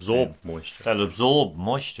 They'll absorb moisture. They'll absorb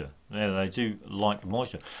moisture. Yeah, they do like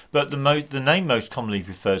moisture. But the name most commonly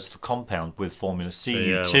refers to the compound with formula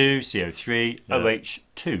Cu2, CO3,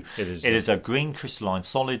 OH2. It is a green crystalline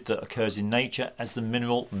solid that occurs in nature as the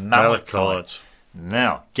mineral malachite.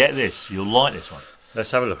 Now, get this. You'll like this one.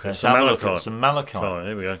 Let's have a look at some malachite. Some malachite. Oh,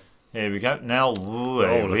 here we go. Here we go. Now,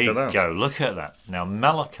 there we go. Look at that. Now,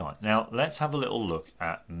 malachite. Now, let's have a little look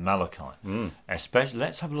at malachite. Especially,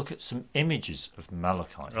 let's have a look at some images of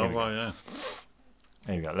malachite. Here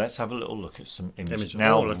we go. Let's have a little look at some images.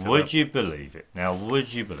 Now, would you believe it? Now,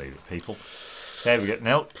 would you believe it, people? There we go.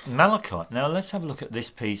 Now, malachite. Now, let's have a look at this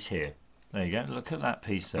piece here. There you go. Look at that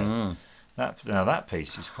piece there. That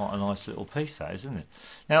piece is quite a nice little piece, that, isn't it?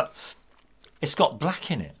 Now, it's got black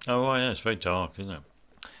in it. Oh, yeah. It's very dark, isn't it?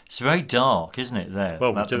 It's very dark, isn't it, there?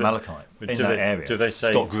 Well, malachite in that area. Do they say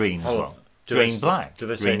it's got green as well? Green-black. Do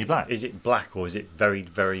they say black? Is it black or is it very,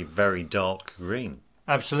 very, very dark green?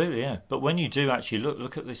 Absolutely, yeah. But when you do actually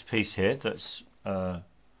look at this piece here that's held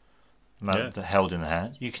in the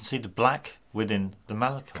hand, you can see the black within the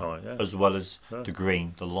malachite, as well as the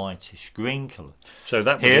green, the lightish green colour. So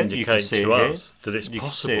that would indicate to us that it's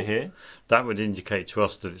possible. That would indicate to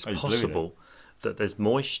us that it's possible that there's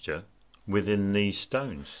moisture within these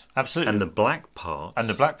stones. Absolutely. And the black parts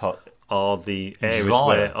are the areas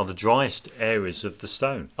drier. are the driest areas of the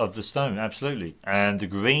stone. Absolutely. And the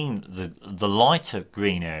green, the lighter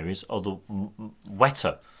green areas are the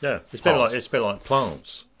wetter. Yeah, it's a bit like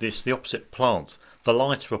plants. It's the opposite plants. The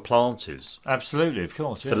lighter a plant is, absolutely, of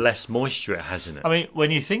course, the less moisture it has in it. I mean,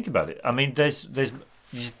 when you think about it, I mean, there's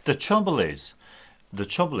the trouble is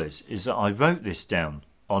that I wrote this down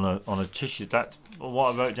on a tissue. That's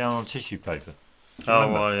what I wrote down on tissue paper.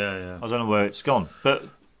 Yeah. I don't know where it's gone. But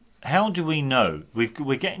how do we know?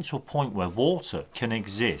 We're getting to a point where water can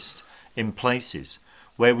exist in places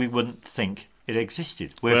where we wouldn't think it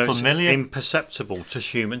existed. We're familiar. It's imperceptible to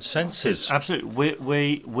human senses.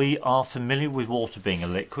 Absolutely. We are familiar with water being a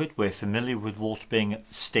liquid. We're familiar with water being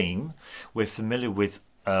steam. We're familiar with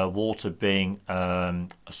water being a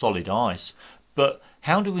solid ice. But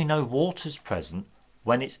how do we know water's present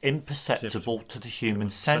when it's imperceptible to the human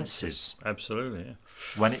senses? Absolutely. Yeah.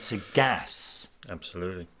 When it's a gas.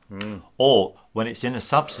 Absolutely. Or when it's in a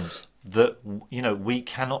substance that we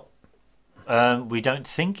cannot. We don't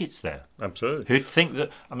think it's there. Absolutely. Who'd think that?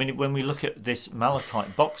 I mean, when we look at this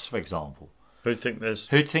malachite box, for example, Who'd think there's?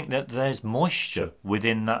 Who'd think that there's moisture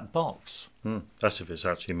within that box? That's if it's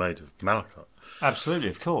actually made of malachite. Absolutely,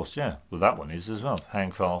 of course, yeah. Well, that one is as well,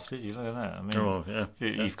 handcrafted. You look at that. I mean,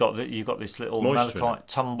 you've got this little moisture malachite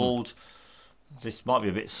tumbled. This might be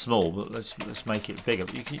a bit small, but let's make it bigger.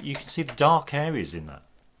 But you can see the dark areas in that.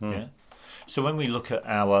 Yeah. So when we look at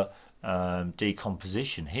our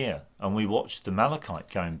decomposition here, and we watch the malachite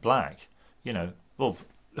going black, well,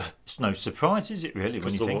 it's no surprise, is it really?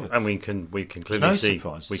 When you think, and we can clearly see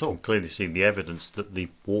the evidence that the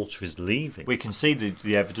water is leaving. We can see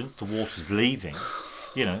the evidence the water's leaving.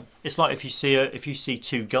 It's like if you see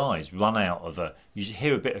two guys run out of you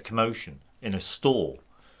hear a bit of commotion in a store,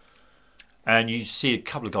 and you see a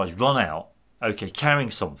couple of guys run out,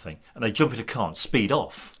 carrying something, and they jump in a car and speed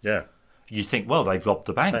off. Yeah. You think, well, they robbed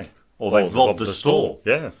the bank, or they robbed the store.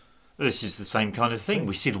 Yeah. This is the same kind of thing.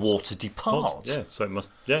 We see the water depart. Yeah, so it must.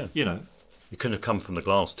 Yeah, it couldn't have come from the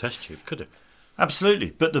glass test tube, could it? Absolutely.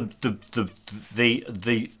 But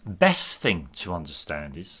the best thing to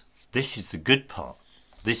understand is this is the good part.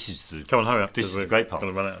 This is the come on, hurry up. This is the great part.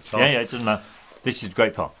 Going to run out of time. Yeah, it doesn't matter. This is the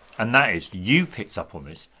great part, and that is you picked up on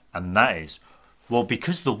this, and that is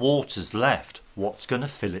because the water's left. What's going to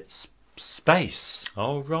fill its space?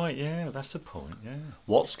 Oh right, yeah, that's the point. Yeah,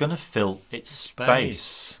 what's going to fill its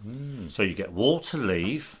space? So you get water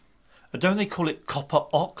leave. Don't they call it copper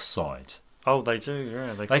oxide? Oh, they do.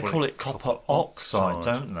 Yeah, they call it copper oxide,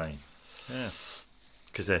 don't they? Yeah,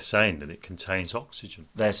 because they're saying that it contains oxygen.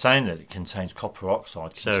 They're saying that it contains copper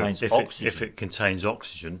oxide. Contains oxygen. If it contains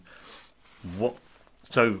oxygen, what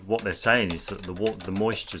they're saying is that the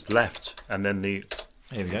moisture's left, and then the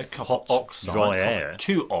here we go. Hot oxide, dry air.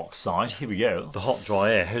 2 oxide. Here we go. The hot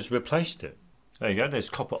dry air has replaced it. There you go. There's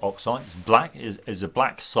copper oxide. It's black. Is a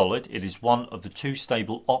black solid. It is one of the 2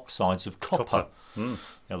 stable oxides of copper. The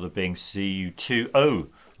other being Cu2O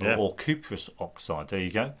or cuprous oxide. There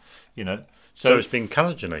you go. So it's been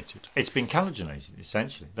calogenated. It's been calogenated.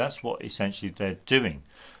 Essentially, that's what essentially they're doing.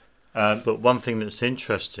 But one thing that's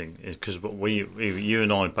interesting is because you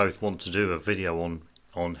and I both want to do a video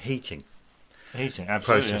on heating.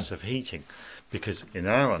 Process of heating, because in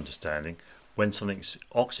our understanding, when something's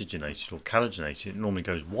oxygenated or calogenated, it normally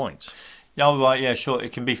goes white. Oh right, yeah, sure.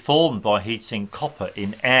 It can be formed by heating copper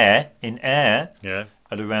in air. Yeah.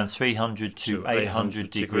 At around 300 to 800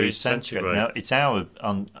 degrees centigrade. Now, it's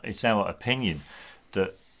our opinion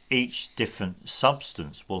that each different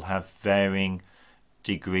substance will have varying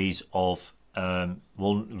degrees of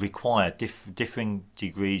will require different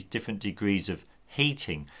degrees of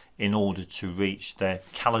heating in order to reach their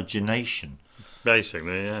calogenation.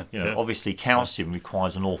 Basically, yeah. Obviously calcium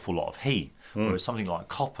requires an awful lot of heat, whereas something like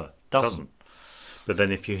copper doesn't. But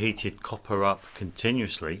then if you heated copper up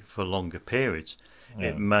continuously for longer periods,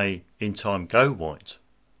 it may in time go white.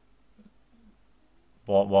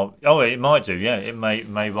 It might do, yeah. It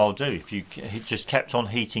may well do. If you just kept on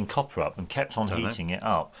heating copper up and kept on heating it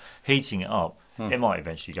up, it might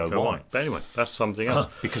eventually go white. But anyway, that's something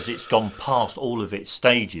else. Because it's gone past all of its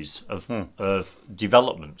stages of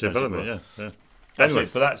development. Development, yeah. Anyway,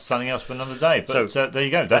 but that's something else for another day. But so there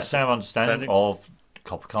you go. That's our understanding of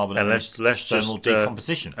copper carbonate and thermal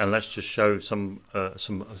decomposition. And let's just show some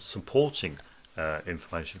supporting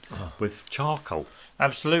information with charcoal.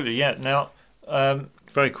 Absolutely, yeah. Now,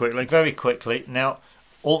 very quickly. Now,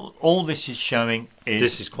 all this is showing is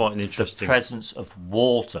this is quite an interesting the presence of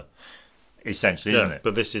water, essentially, isn't it?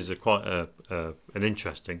 But this is quite an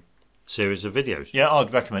interesting series of videos. Yeah,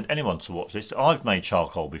 I'd recommend anyone to watch this. I've made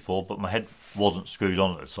charcoal before, but my head wasn't screwed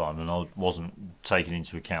on at the time, and I wasn't taking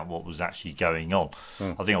into account what was actually going on.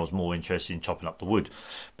 I think I was more interested in chopping up the wood.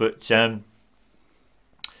 But the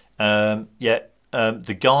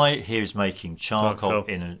guy here is making charcoal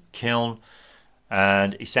in a kiln,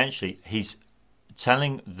 and essentially he's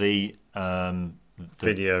telling the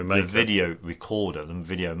video recorder, the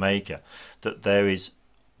video maker, that there is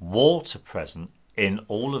water present in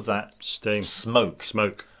all of that smoke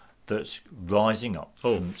that's rising up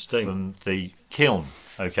from the kiln.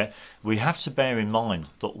 Okay, we have to bear in mind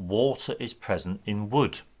that water is present in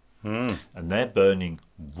wood, and they're burning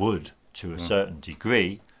wood to a certain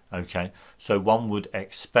degree. Okay, so one would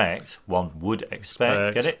expect,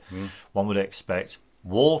 get it? One would expect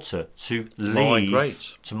water to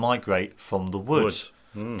migrate from the wood.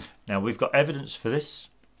 Now we've got evidence for this,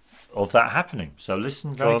 of that happening. So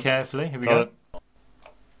listen very carefully. Here we go.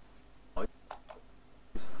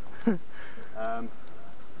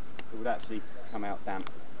 It would actually come out damp.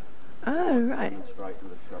 Oh, right. Straight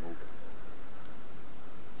with a shovel.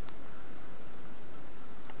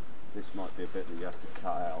 This might be a bit that you have to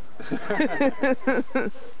cut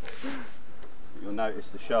out. you'll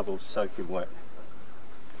notice the shovel's soaking wet.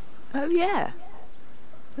 Oh yeah.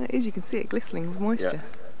 It is. You can see it glistening with moisture. Yeah.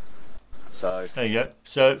 So there you go.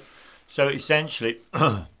 So essentially,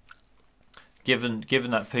 given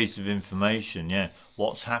that piece of information, yeah,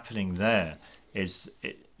 what's happening there is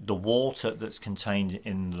the water that's contained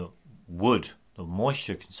in the wood, the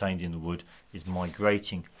moisture contained in the wood, is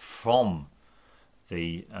migrating from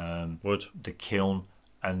the wood, the kiln,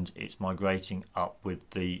 and it's migrating up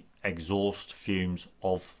with the exhaust fumes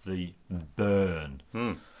of the burn.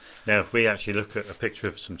 Now, if we actually look at a picture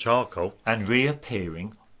of some charcoal and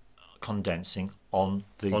reappearing, condensing on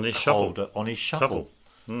his shovel.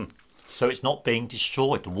 So it's not being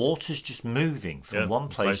destroyed. The water's just moving from one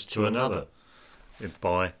place to another.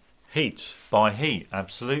 By heat. By heat,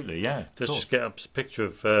 absolutely, yeah. Let's just get up a picture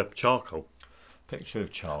of charcoal. Picture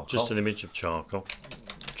of charcoal. Just an image of charcoal.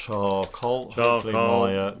 Charcoal. Hopefully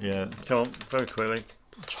my, yeah. Come on, very quickly.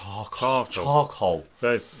 Charcoal.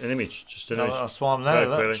 An image, just an image. That's why I'm there.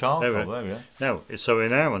 That charcoal. There we go. Now, so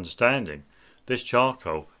in our understanding, this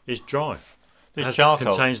charcoal is dry. This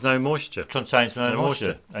charcoal contains no moisture. Contains no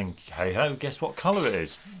moisture. And hey ho, guess what colour it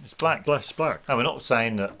is? It's black. Black. And we're not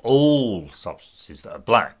saying that all substances that are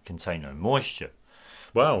black contain no moisture.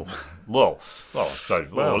 Well, but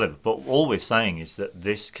all we're saying is that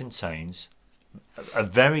this contains a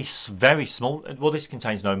very, very small. Well, this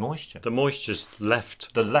contains no moisture. The moisture's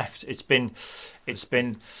left. It's been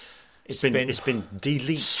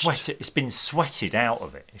deleached. Sweated. It's been sweated out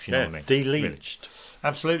of it. If you know what I mean. Deleached. Really.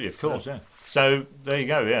 Absolutely, of course. Yeah. So there you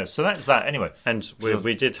go. Yeah. So that's that. Anyway. And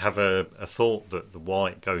we did have a thought that the why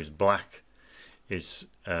it goes black is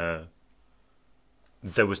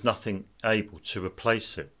there was nothing able to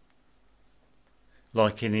replace it,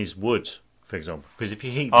 like in his wood, for example. Because if you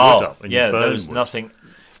heat wood up and you burn wood, nothing.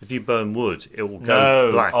 If you burn wood, it will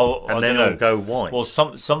go black and then it will go white. Well,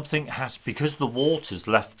 something has, because the water's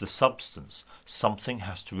left the substance. Something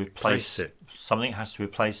has to replace it. Something has to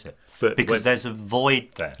replace it. But because there's a void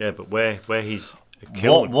there. Yeah, but where he's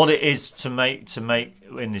killed. What it is to make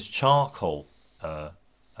in this charcoal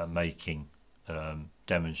making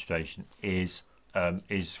demonstration is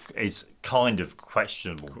kind of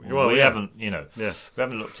questionable. Well, we haven't we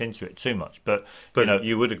haven't looked into it too much, but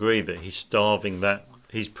you would agree that he's starving that.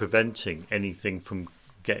 He's preventing anything from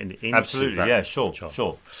getting into absolutely that. Yeah, sure.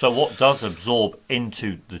 So what does absorb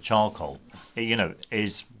into the charcoal,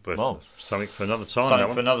 is something for another time.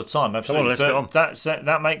 Something for another time. Absolutely. Come on, let's get on.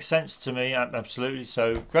 That makes sense to me. Absolutely.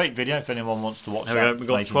 So great video if anyone wants to watch that. We've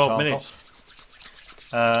got 12 minutes.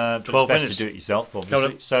 12 minutes to do it yourself,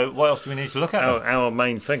 obviously. So what else do we need to look at? Our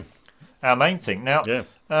main thing. Our main thing now. Yeah.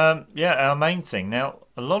 Our main thing now.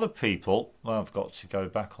 A lot of people. Well, I've got to go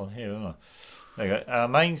back on here, haven't I? There you go. Our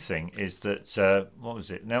main thing is that what was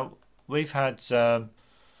it? Now we've had some.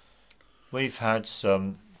 Well,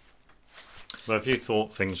 if you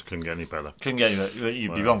thought things couldn't get any better,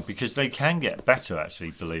 you'd be wrong, because they can get better,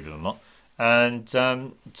 actually, believe it or not. And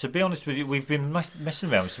to be honest with you, we've been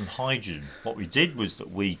messing around with some hydrogen. What we did was that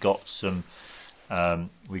we got a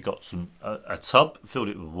tub, filled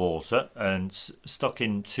it with water, and stuck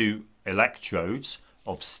in 2 electrodes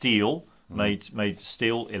of steel. Made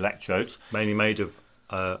steel electrodes, mainly made of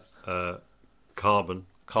carbon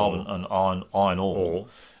and iron ore.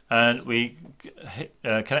 And we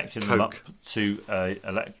connected them up to an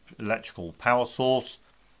electrical power source,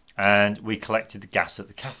 and we collected the gas at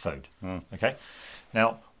the cathode. Okay.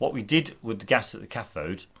 Now, what we did with the gas at the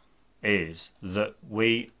cathode is that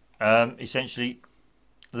we essentially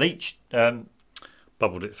leached,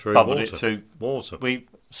 bubbled it through water. We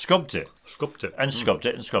scrubbed it, and scrubbed it, and scrubbed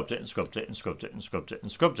it, and scrubbed it, and scrubbed it, and scrubbed it, and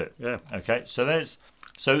scrubbed it. Yeah. Okay. So this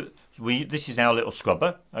is our little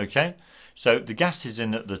scrubber. Okay. So the gas is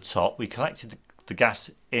in at the top. We collected the gas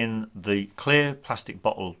in the clear plastic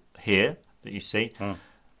bottle here that you see,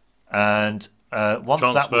 and once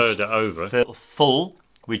transferred that it over full,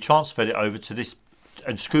 we transferred it over to this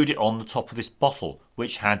and screwed it on the top of this bottle,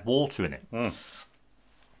 which had water in it.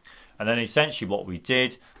 And then essentially what we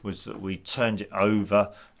did was that we turned it over,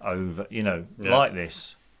 like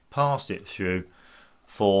this, passed it through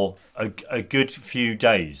for a good few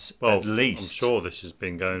days, at least. I'm sure this has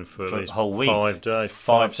been going for at least a whole week. 5 days.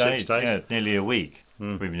 6 days. Yeah, nearly a week.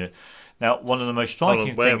 Now, one of the most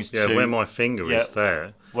striking things where my finger is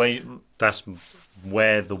there, that's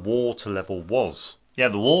where the water level was. Yeah,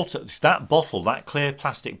 the water, that bottle, that clear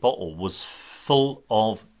plastic bottle, was full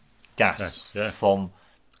of gas from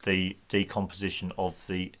the decomposition of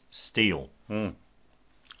the steel. And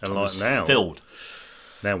like now, filled.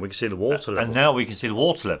 Now we can see the water level. And now we can see the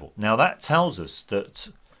water level. Now that tells us that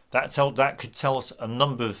That could tell us a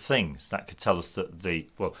number of things. That could tell us that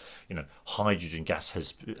hydrogen gas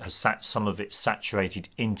has some of it saturated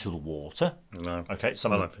into the water. No, okay. I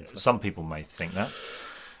don't think so. Some people may think that.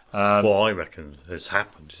 What I reckon has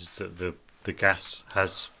happened is that the gas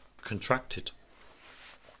has contracted.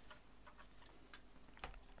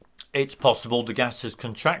 It's possible the gas has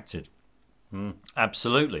contracted.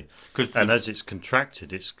 Absolutely. And as it's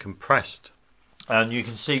contracted, it's compressed. And you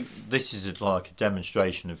can see this is like a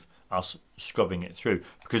demonstration of us scrubbing it through,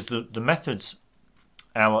 because the methods,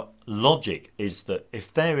 our logic is that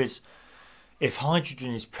if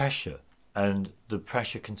hydrogen is pressure and the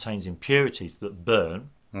pressure contains impurities that burn,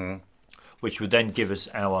 which would then give us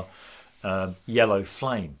our yellow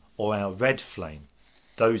flame or our red flame,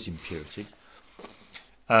 those impurities,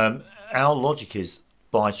 our logic is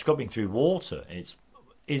by scrubbing through water,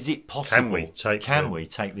 is it possible? Can we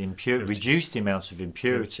take the impurities, reduce the amount of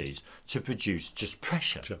impurities to produce just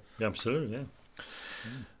pressure? Sure. Yeah, absolutely, yeah.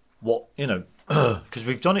 What because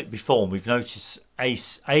we've done it before and we've noticed a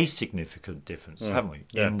significant difference, haven't we,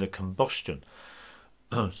 in the combustion?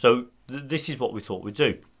 So this is what we thought we'd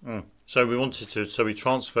do. So we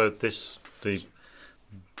transferred the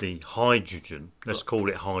hydrogen. Let's call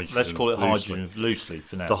it hydrogen. Let's call it hydrogen loosely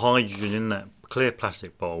for now. The hydrogen in that clear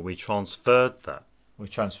plastic bottle, we transferred that. We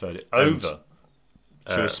transferred it over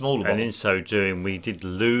to a smaller bottle. And in so doing, we did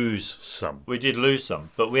lose some. We did lose some,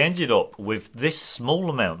 but we ended up with this small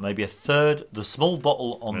amount, maybe a third. The small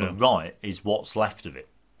bottle on the right is what's left of it.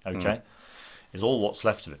 Okay, is all what's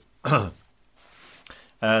left of it.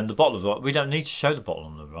 And the bottle of the right, we don't need to show the bottle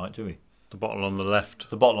on the right, do we? The bottle on the left.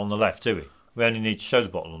 The bottle on the left, do we? We only need to show the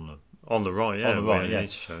bottle on the right. Yeah, on the right. Yeah. Need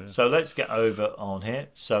to show, So let's get over on here.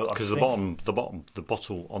 So because the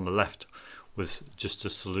bottle on the left was just a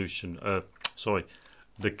solution.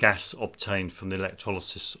 The gas obtained from the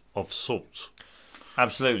electrolysis of salt.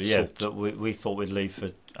 Absolutely, yeah. That we thought we'd leave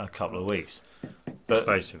for a couple of weeks, but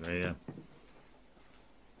basically, yeah.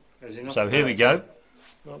 So here we go.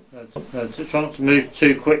 Try not to move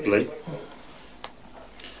too quickly.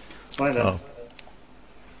 Right there.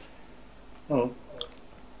 Oh,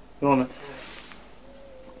 go on.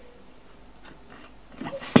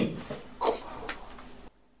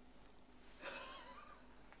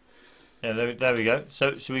 Yeah, there we go.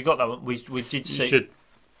 So we got that one. We did see.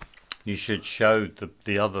 You should show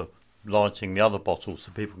the other lighting the other bottles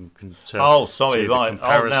so people can tell. Oh, sorry, right.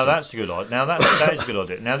 Oh, now that's a good idea. Now that is a good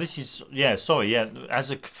idea. Now this is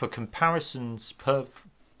for comparisons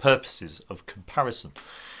purposes of comparison.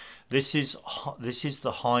 This is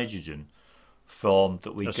the hydrogen from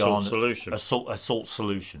that we got solution. A salt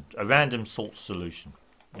solution, a random salt solution.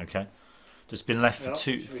 Okay, that's been left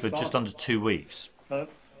for just under 2 weeks.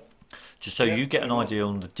 Just so you get an idea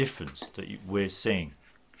on the difference that we're seeing.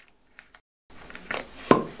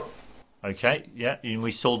 Okay, yeah, and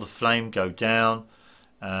we saw the flame go down,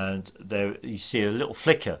 and there you see a little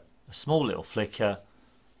flicker, a small little flicker,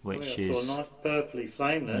 which is a nice purpley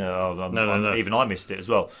flame there. No, even I missed it as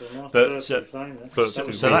well. We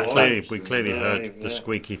clearly heard the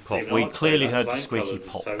squeaky pop. We clearly heard the squeaky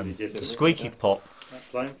pop, and the squeaky pop.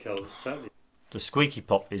 The squeaky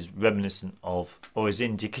pop is reminiscent of, or is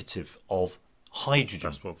indicative of,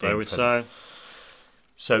 hydrogen. That's what they would say.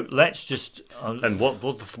 So let's just and what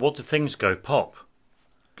do things go pop?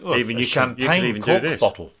 Well, even a champagne cork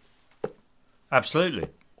bottle. Absolutely,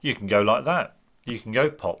 you can go like that. You can go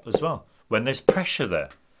pop as well when there's pressure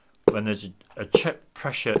there. When there's a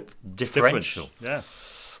pressure differential. Yeah.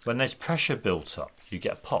 When there's pressure built up, you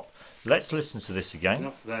get a pop. Let's listen to this again.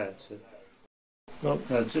 Enough there.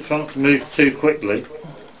 Try not to move too quickly.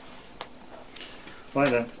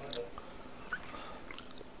 Right there.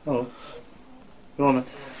 Oh, go on then.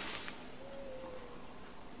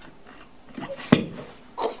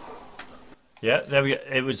 Yeah, there we go.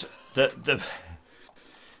 It was that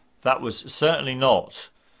was certainly not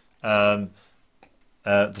the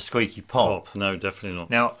squeaky pop. No, definitely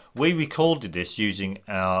not. Now we recorded this using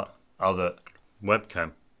our other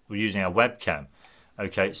webcam. We're using our webcam.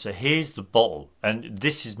 Okay, so here's the bottle, and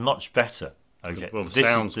this is much better. Okay, well, the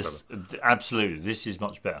sounds better. Absolutely, this is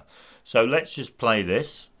much better. So let's just play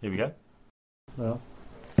this. Here we go. Well,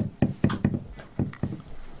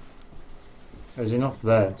 there's enough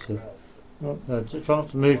there to. Try not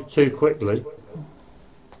to move too quickly.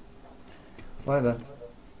 Right there.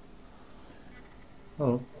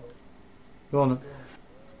 Oh, go on then.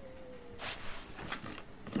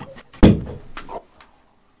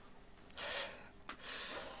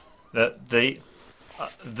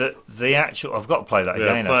 The actual. I've got to play that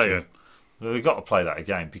again. Actually, we've got to play that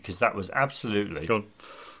again because that was absolutely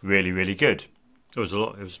really, really good. It was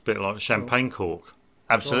a bit like champagne cork.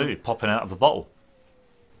 Absolutely, popping out of the bottle.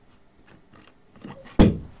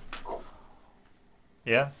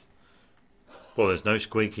 Yeah. Well, there's no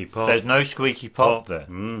squeaky pop. There's no squeaky pop there.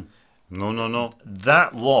 No, no, no.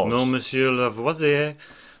 That was... No, Monsieur Lavoisier.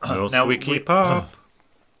 No now, squeaky pop.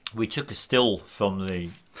 We took a still from the...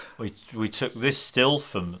 We took this still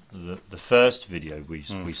from the first video we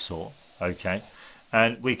saw, okay?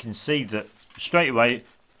 And we can see that straight away,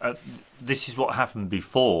 this is what happened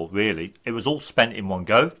before, really. It was all spent in one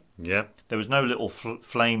go. Yeah. There was no little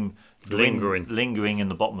flame lingering in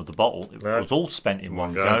the bottom of the bottle. It was all spent in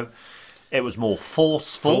one go. It was more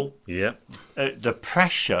forceful. Yeah. The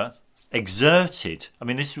pressure exerted. I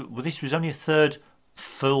mean, this was only a third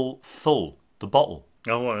full, the bottle.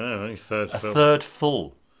 Oh, well, yeah, only a third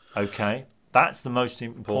full. Okay, that's the most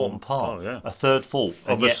important part. Oh, yeah. A third full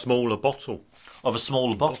of a smaller bottle. Of a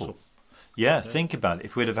smaller bottle. Yeah, think about it.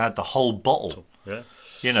 If we'd have had the whole bottle,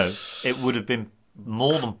 you know, it would have been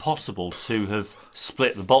more than possible to have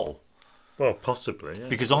split the bottle. Well, possibly, yeah.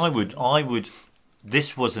 Because I would.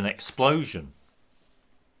 This was an explosion.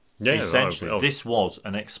 Yeah, essentially, this was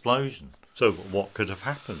an explosion. So, what could have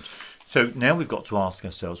happened? So now we've got to ask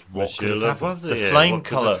ourselves what could have happened. The flame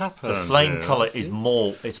colour. The flame colour is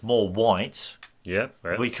more. It's more white. Yeah.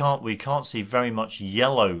 We can't see very much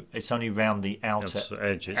yellow. It's only around the outer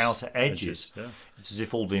edges. Yeah. It's as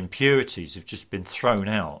if all the impurities have just been thrown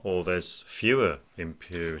out. Or there's fewer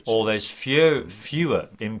impurities. Fewer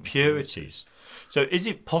impurities. So is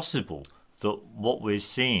it possible that what we're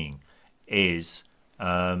seeing is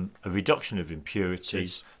a reduction of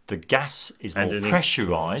impurities? The gas is more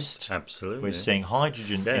pressurised. Absolutely. We're seeing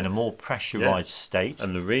hydrogen in a more pressurised state.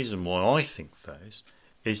 And the reason why I think that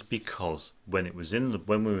is because when it was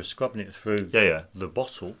when we were scrubbing it through the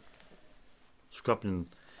bottle,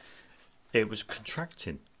 it was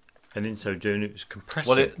contracting, and in so doing it was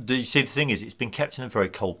compressing. Well, you see, the thing is, it's been kept in a very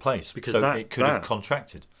cold place because it could have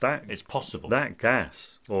contracted. It's possible. That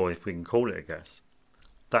gas, or if we can call it a gas,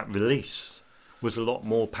 that release was a lot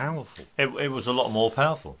more powerful. It was a lot more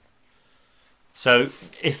powerful. So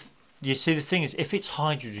if you see, the thing is, if it's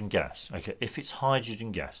hydrogen gas,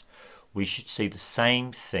 we should see the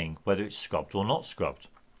same thing whether it's scrubbed or not scrubbed.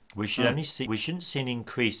 We should we shouldn't see an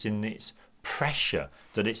increase in its pressure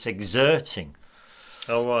that it's exerting.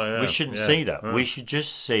 Oh right, yeah. We shouldn't see that. We should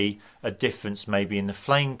just see a difference maybe in the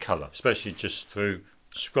flame colour, especially just through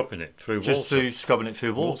scrubbing it through water. Just through scrubbing it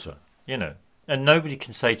through water, you know. And nobody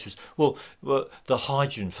can say to us, well, the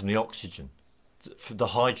hydrogen from the oxygen, the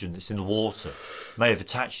hydrogen that's in the water, may have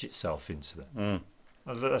attached itself into that.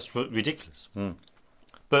 That's ridiculous.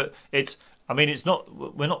 But it's not.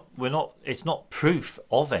 We're not. It's not proof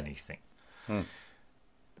of anything.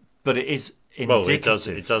 But it is indicative.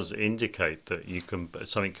 Well, it does indicate that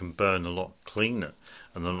something can burn a lot cleaner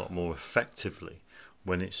and a lot more effectively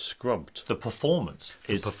when it's scrubbed. The performance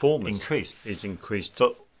is increased.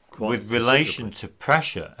 But with relation to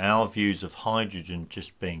pressure, our views of hydrogen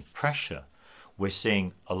just being pressure, we're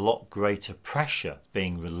seeing a lot greater pressure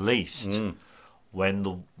being released when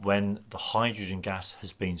the hydrogen gas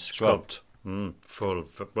has been scrubbed. And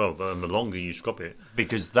the longer you scrub it,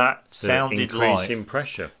 because that sounded like in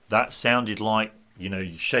pressure. That sounded like, you know,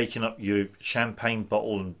 you're shaking up your champagne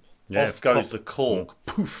bottle and off goes the cork.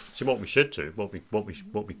 Poof. See, what we should do, what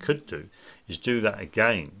we could do, is do that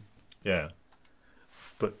again. Yeah.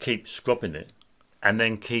 But keep scrubbing it, and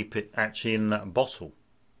then keep it actually in that bottle.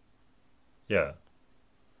 Yeah.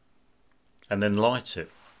 And then light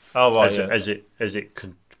it. Oh right. As it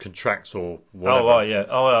contracts or whatever. Oh right, yeah.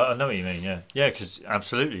 Oh, I know what you mean. Yeah, yeah. Because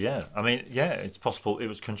absolutely, yeah. I mean, yeah. It's possible it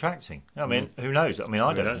was contracting. I mean, who knows? I mean,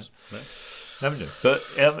 I don't know. No. Never know. But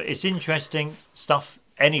it's interesting stuff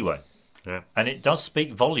anyway. Yeah. And it does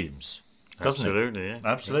speak volumes. Absolutely, yeah.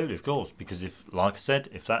 Absolutely, of course, because if, like I said,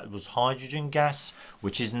 if that was hydrogen gas,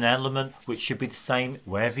 which is an element which should be the same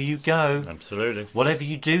wherever you go, absolutely, whatever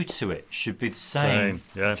you do to it should be the same.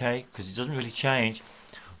 Yeah. Okay, because it doesn't really change.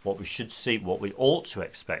 What we should see, what we ought to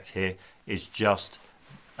expect here, is just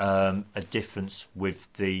a difference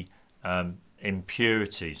with the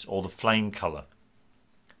impurities or the flame colour.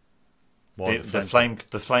 The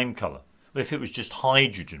flame colour. If it was just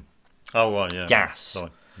hydrogen, gas.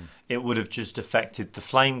 It would have just affected the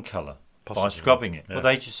flame colour by scrubbing it. Yeah. Well,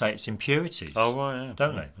 they just say it's impurities. Oh, right, yeah.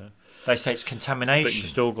 Don't they? Yeah. They say it's contamination. But you've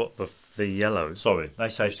still got the yellow. Sorry, they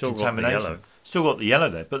say it's contamination. Still got the yellow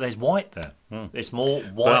there, but there's white there. It's more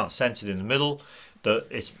white centred in the middle.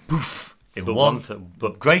 It's poof in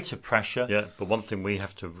but greater pressure. Yeah, but one thing we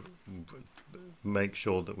have to make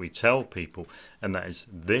sure that we tell people, and that is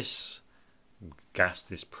this gas,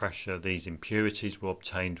 this pressure, these impurities were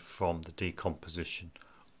obtained from the decomposition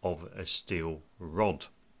of a steel rod.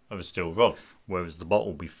 Whereas the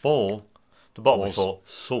bottle before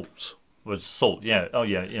salt. Was salt, yeah. Oh,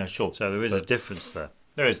 yeah, yeah, sure. So there is a difference there.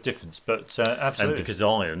 There is difference, but absolutely. And because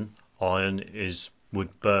iron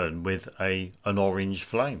would burn with an orange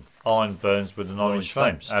flame. Iron burns with an orange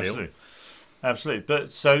flame. Absolutely.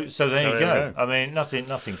 But so there you go. I mean, nothing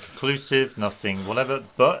conclusive, nothing whatever.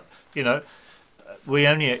 But we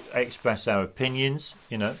only express our opinions.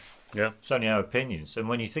 Yeah, it's only our opinions. And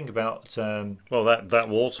when you think about that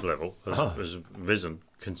water level has risen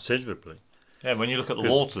considerably. Yeah, when you look at the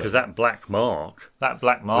water, because that black mark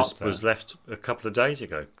was left a couple of days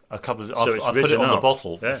ago. I put it on the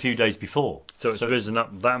bottle a few days before. So it's risen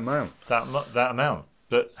up that amount. That amount.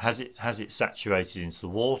 But has it saturated into the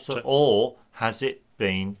water, or has it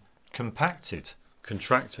been compacted?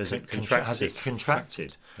 Contracted. Has it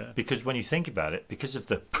contracted? Yeah. Because when you think about it, because of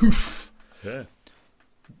the poof,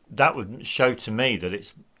 that would show to me that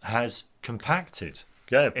it has compacted.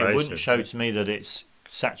 Yeah, it wouldn't show to me that it's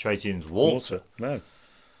saturated into water. No.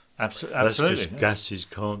 Absolutely. That's because gases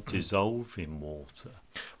can't dissolve in water.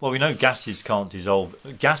 Well, we know gases can't dissolve.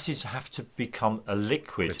 Gases have to become a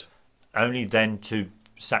liquid, only then to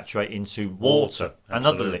saturate into water,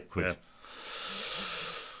 another liquid.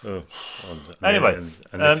 Yeah. Anyway,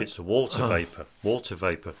 and if it's a water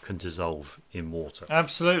vapor can dissolve in water.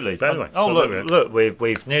 Absolutely. But anyway, look, we're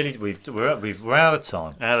out of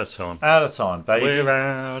time. Out of time. Out of time, baby. We're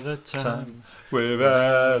out of time. We're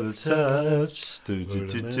out of touch. It'll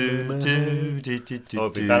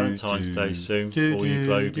be Valentine's Day soon for all you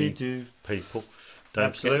globey people.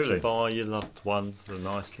 Don't forget to buy your loved ones a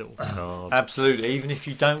nice little card. Absolutely. Even if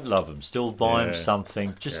you don't love them, still buy them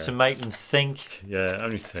something just to make them think. Yeah,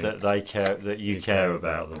 only think that they care, that you care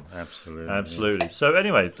about them. Absolutely. So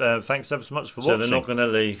anyway, thanks ever so much for watching. So they're not going to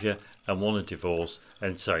leave you and want a divorce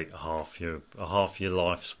and take half your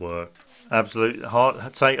life's work. Absolutely.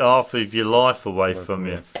 Take half of your life away from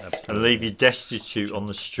you and leave you destitute on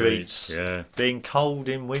the streets. Yeah. Being cold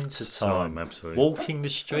in winter time. Absolutely. Walking the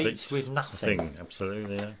streets with nothing.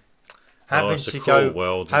 Absolutely, yeah. Having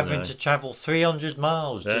to travel 300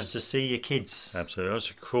 miles just to see your kids. Absolutely.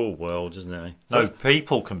 That's a cruel world, isn't it? No,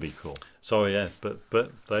 people can be cruel. Sorry, yeah, but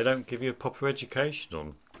they don't give you a proper education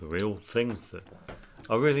on the real things that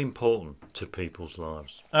are really important to people's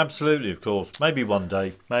lives. Absolutely, of course. Maybe one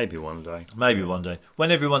day. Maybe one day. When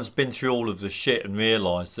everyone's been through all of the shit and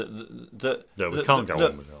realised that we can't go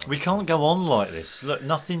on with it. We can't go on like this. Look,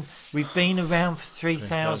 nothing. We've been around for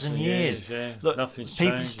 3,000 years. Yeah. Look, nothing's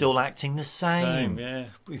people changed. Still acting the same. Yeah.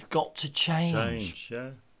 We've got to change. Yeah.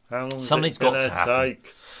 How long Something's got to happen.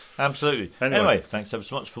 Take? Absolutely. Anyway, thanks ever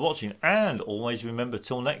so much for watching, and always remember,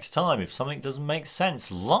 till next time, if something doesn't make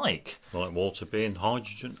sense, like water being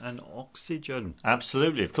hydrogen and oxygen.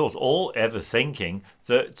 Absolutely, of course. Or ever thinking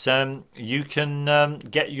that you can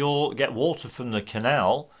get water from the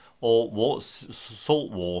canal or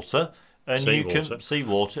salt water, and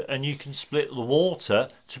seawater, and you can split the water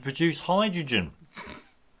to produce hydrogen.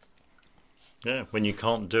 Yeah, when you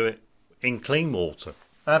can't do it in clean water.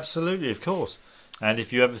 Absolutely, of course. And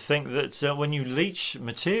if you ever think that when you leach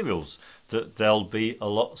materials that they'll be a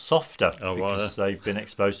lot softer because they've been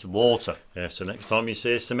exposed to water. Yeah, so next time you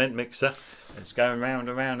see a cement mixer, it's going round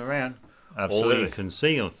and round and round. Absolutely. All you can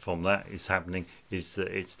see from that is happening is that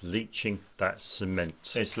it's leaching that cement.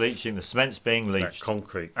 It's leaching, the cement's being leached. That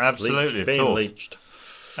concrete. Absolutely, being of course. leached.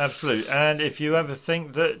 Absolutely. And if you ever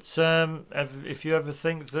think that,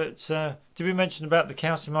 did we mention about the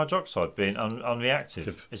calcium hydroxide being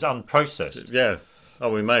unreactive? It's unprocessed. Yeah. Oh,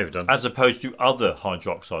 we may have done. As opposed to other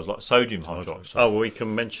hydroxides, like sodium hydroxide. Oh, well, we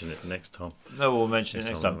can mention it next time. No, we'll mention it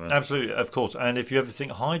next time. Absolutely, of course. And if you ever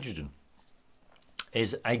think hydrogen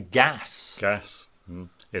is a gas.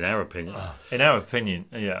 In our opinion.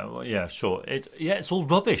 Yeah, sure. It's all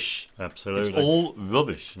rubbish. Absolutely. It's all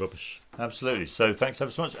rubbish. Absolutely. So thanks ever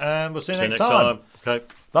so much, and we'll see you next time. Okay.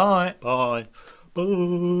 Bye. Bye.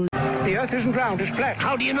 The earth isn't round, it's flat.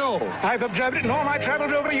 How do you know? I've observed it in all my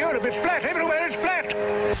travels over Europe. It's flat. Everywhere it's flat.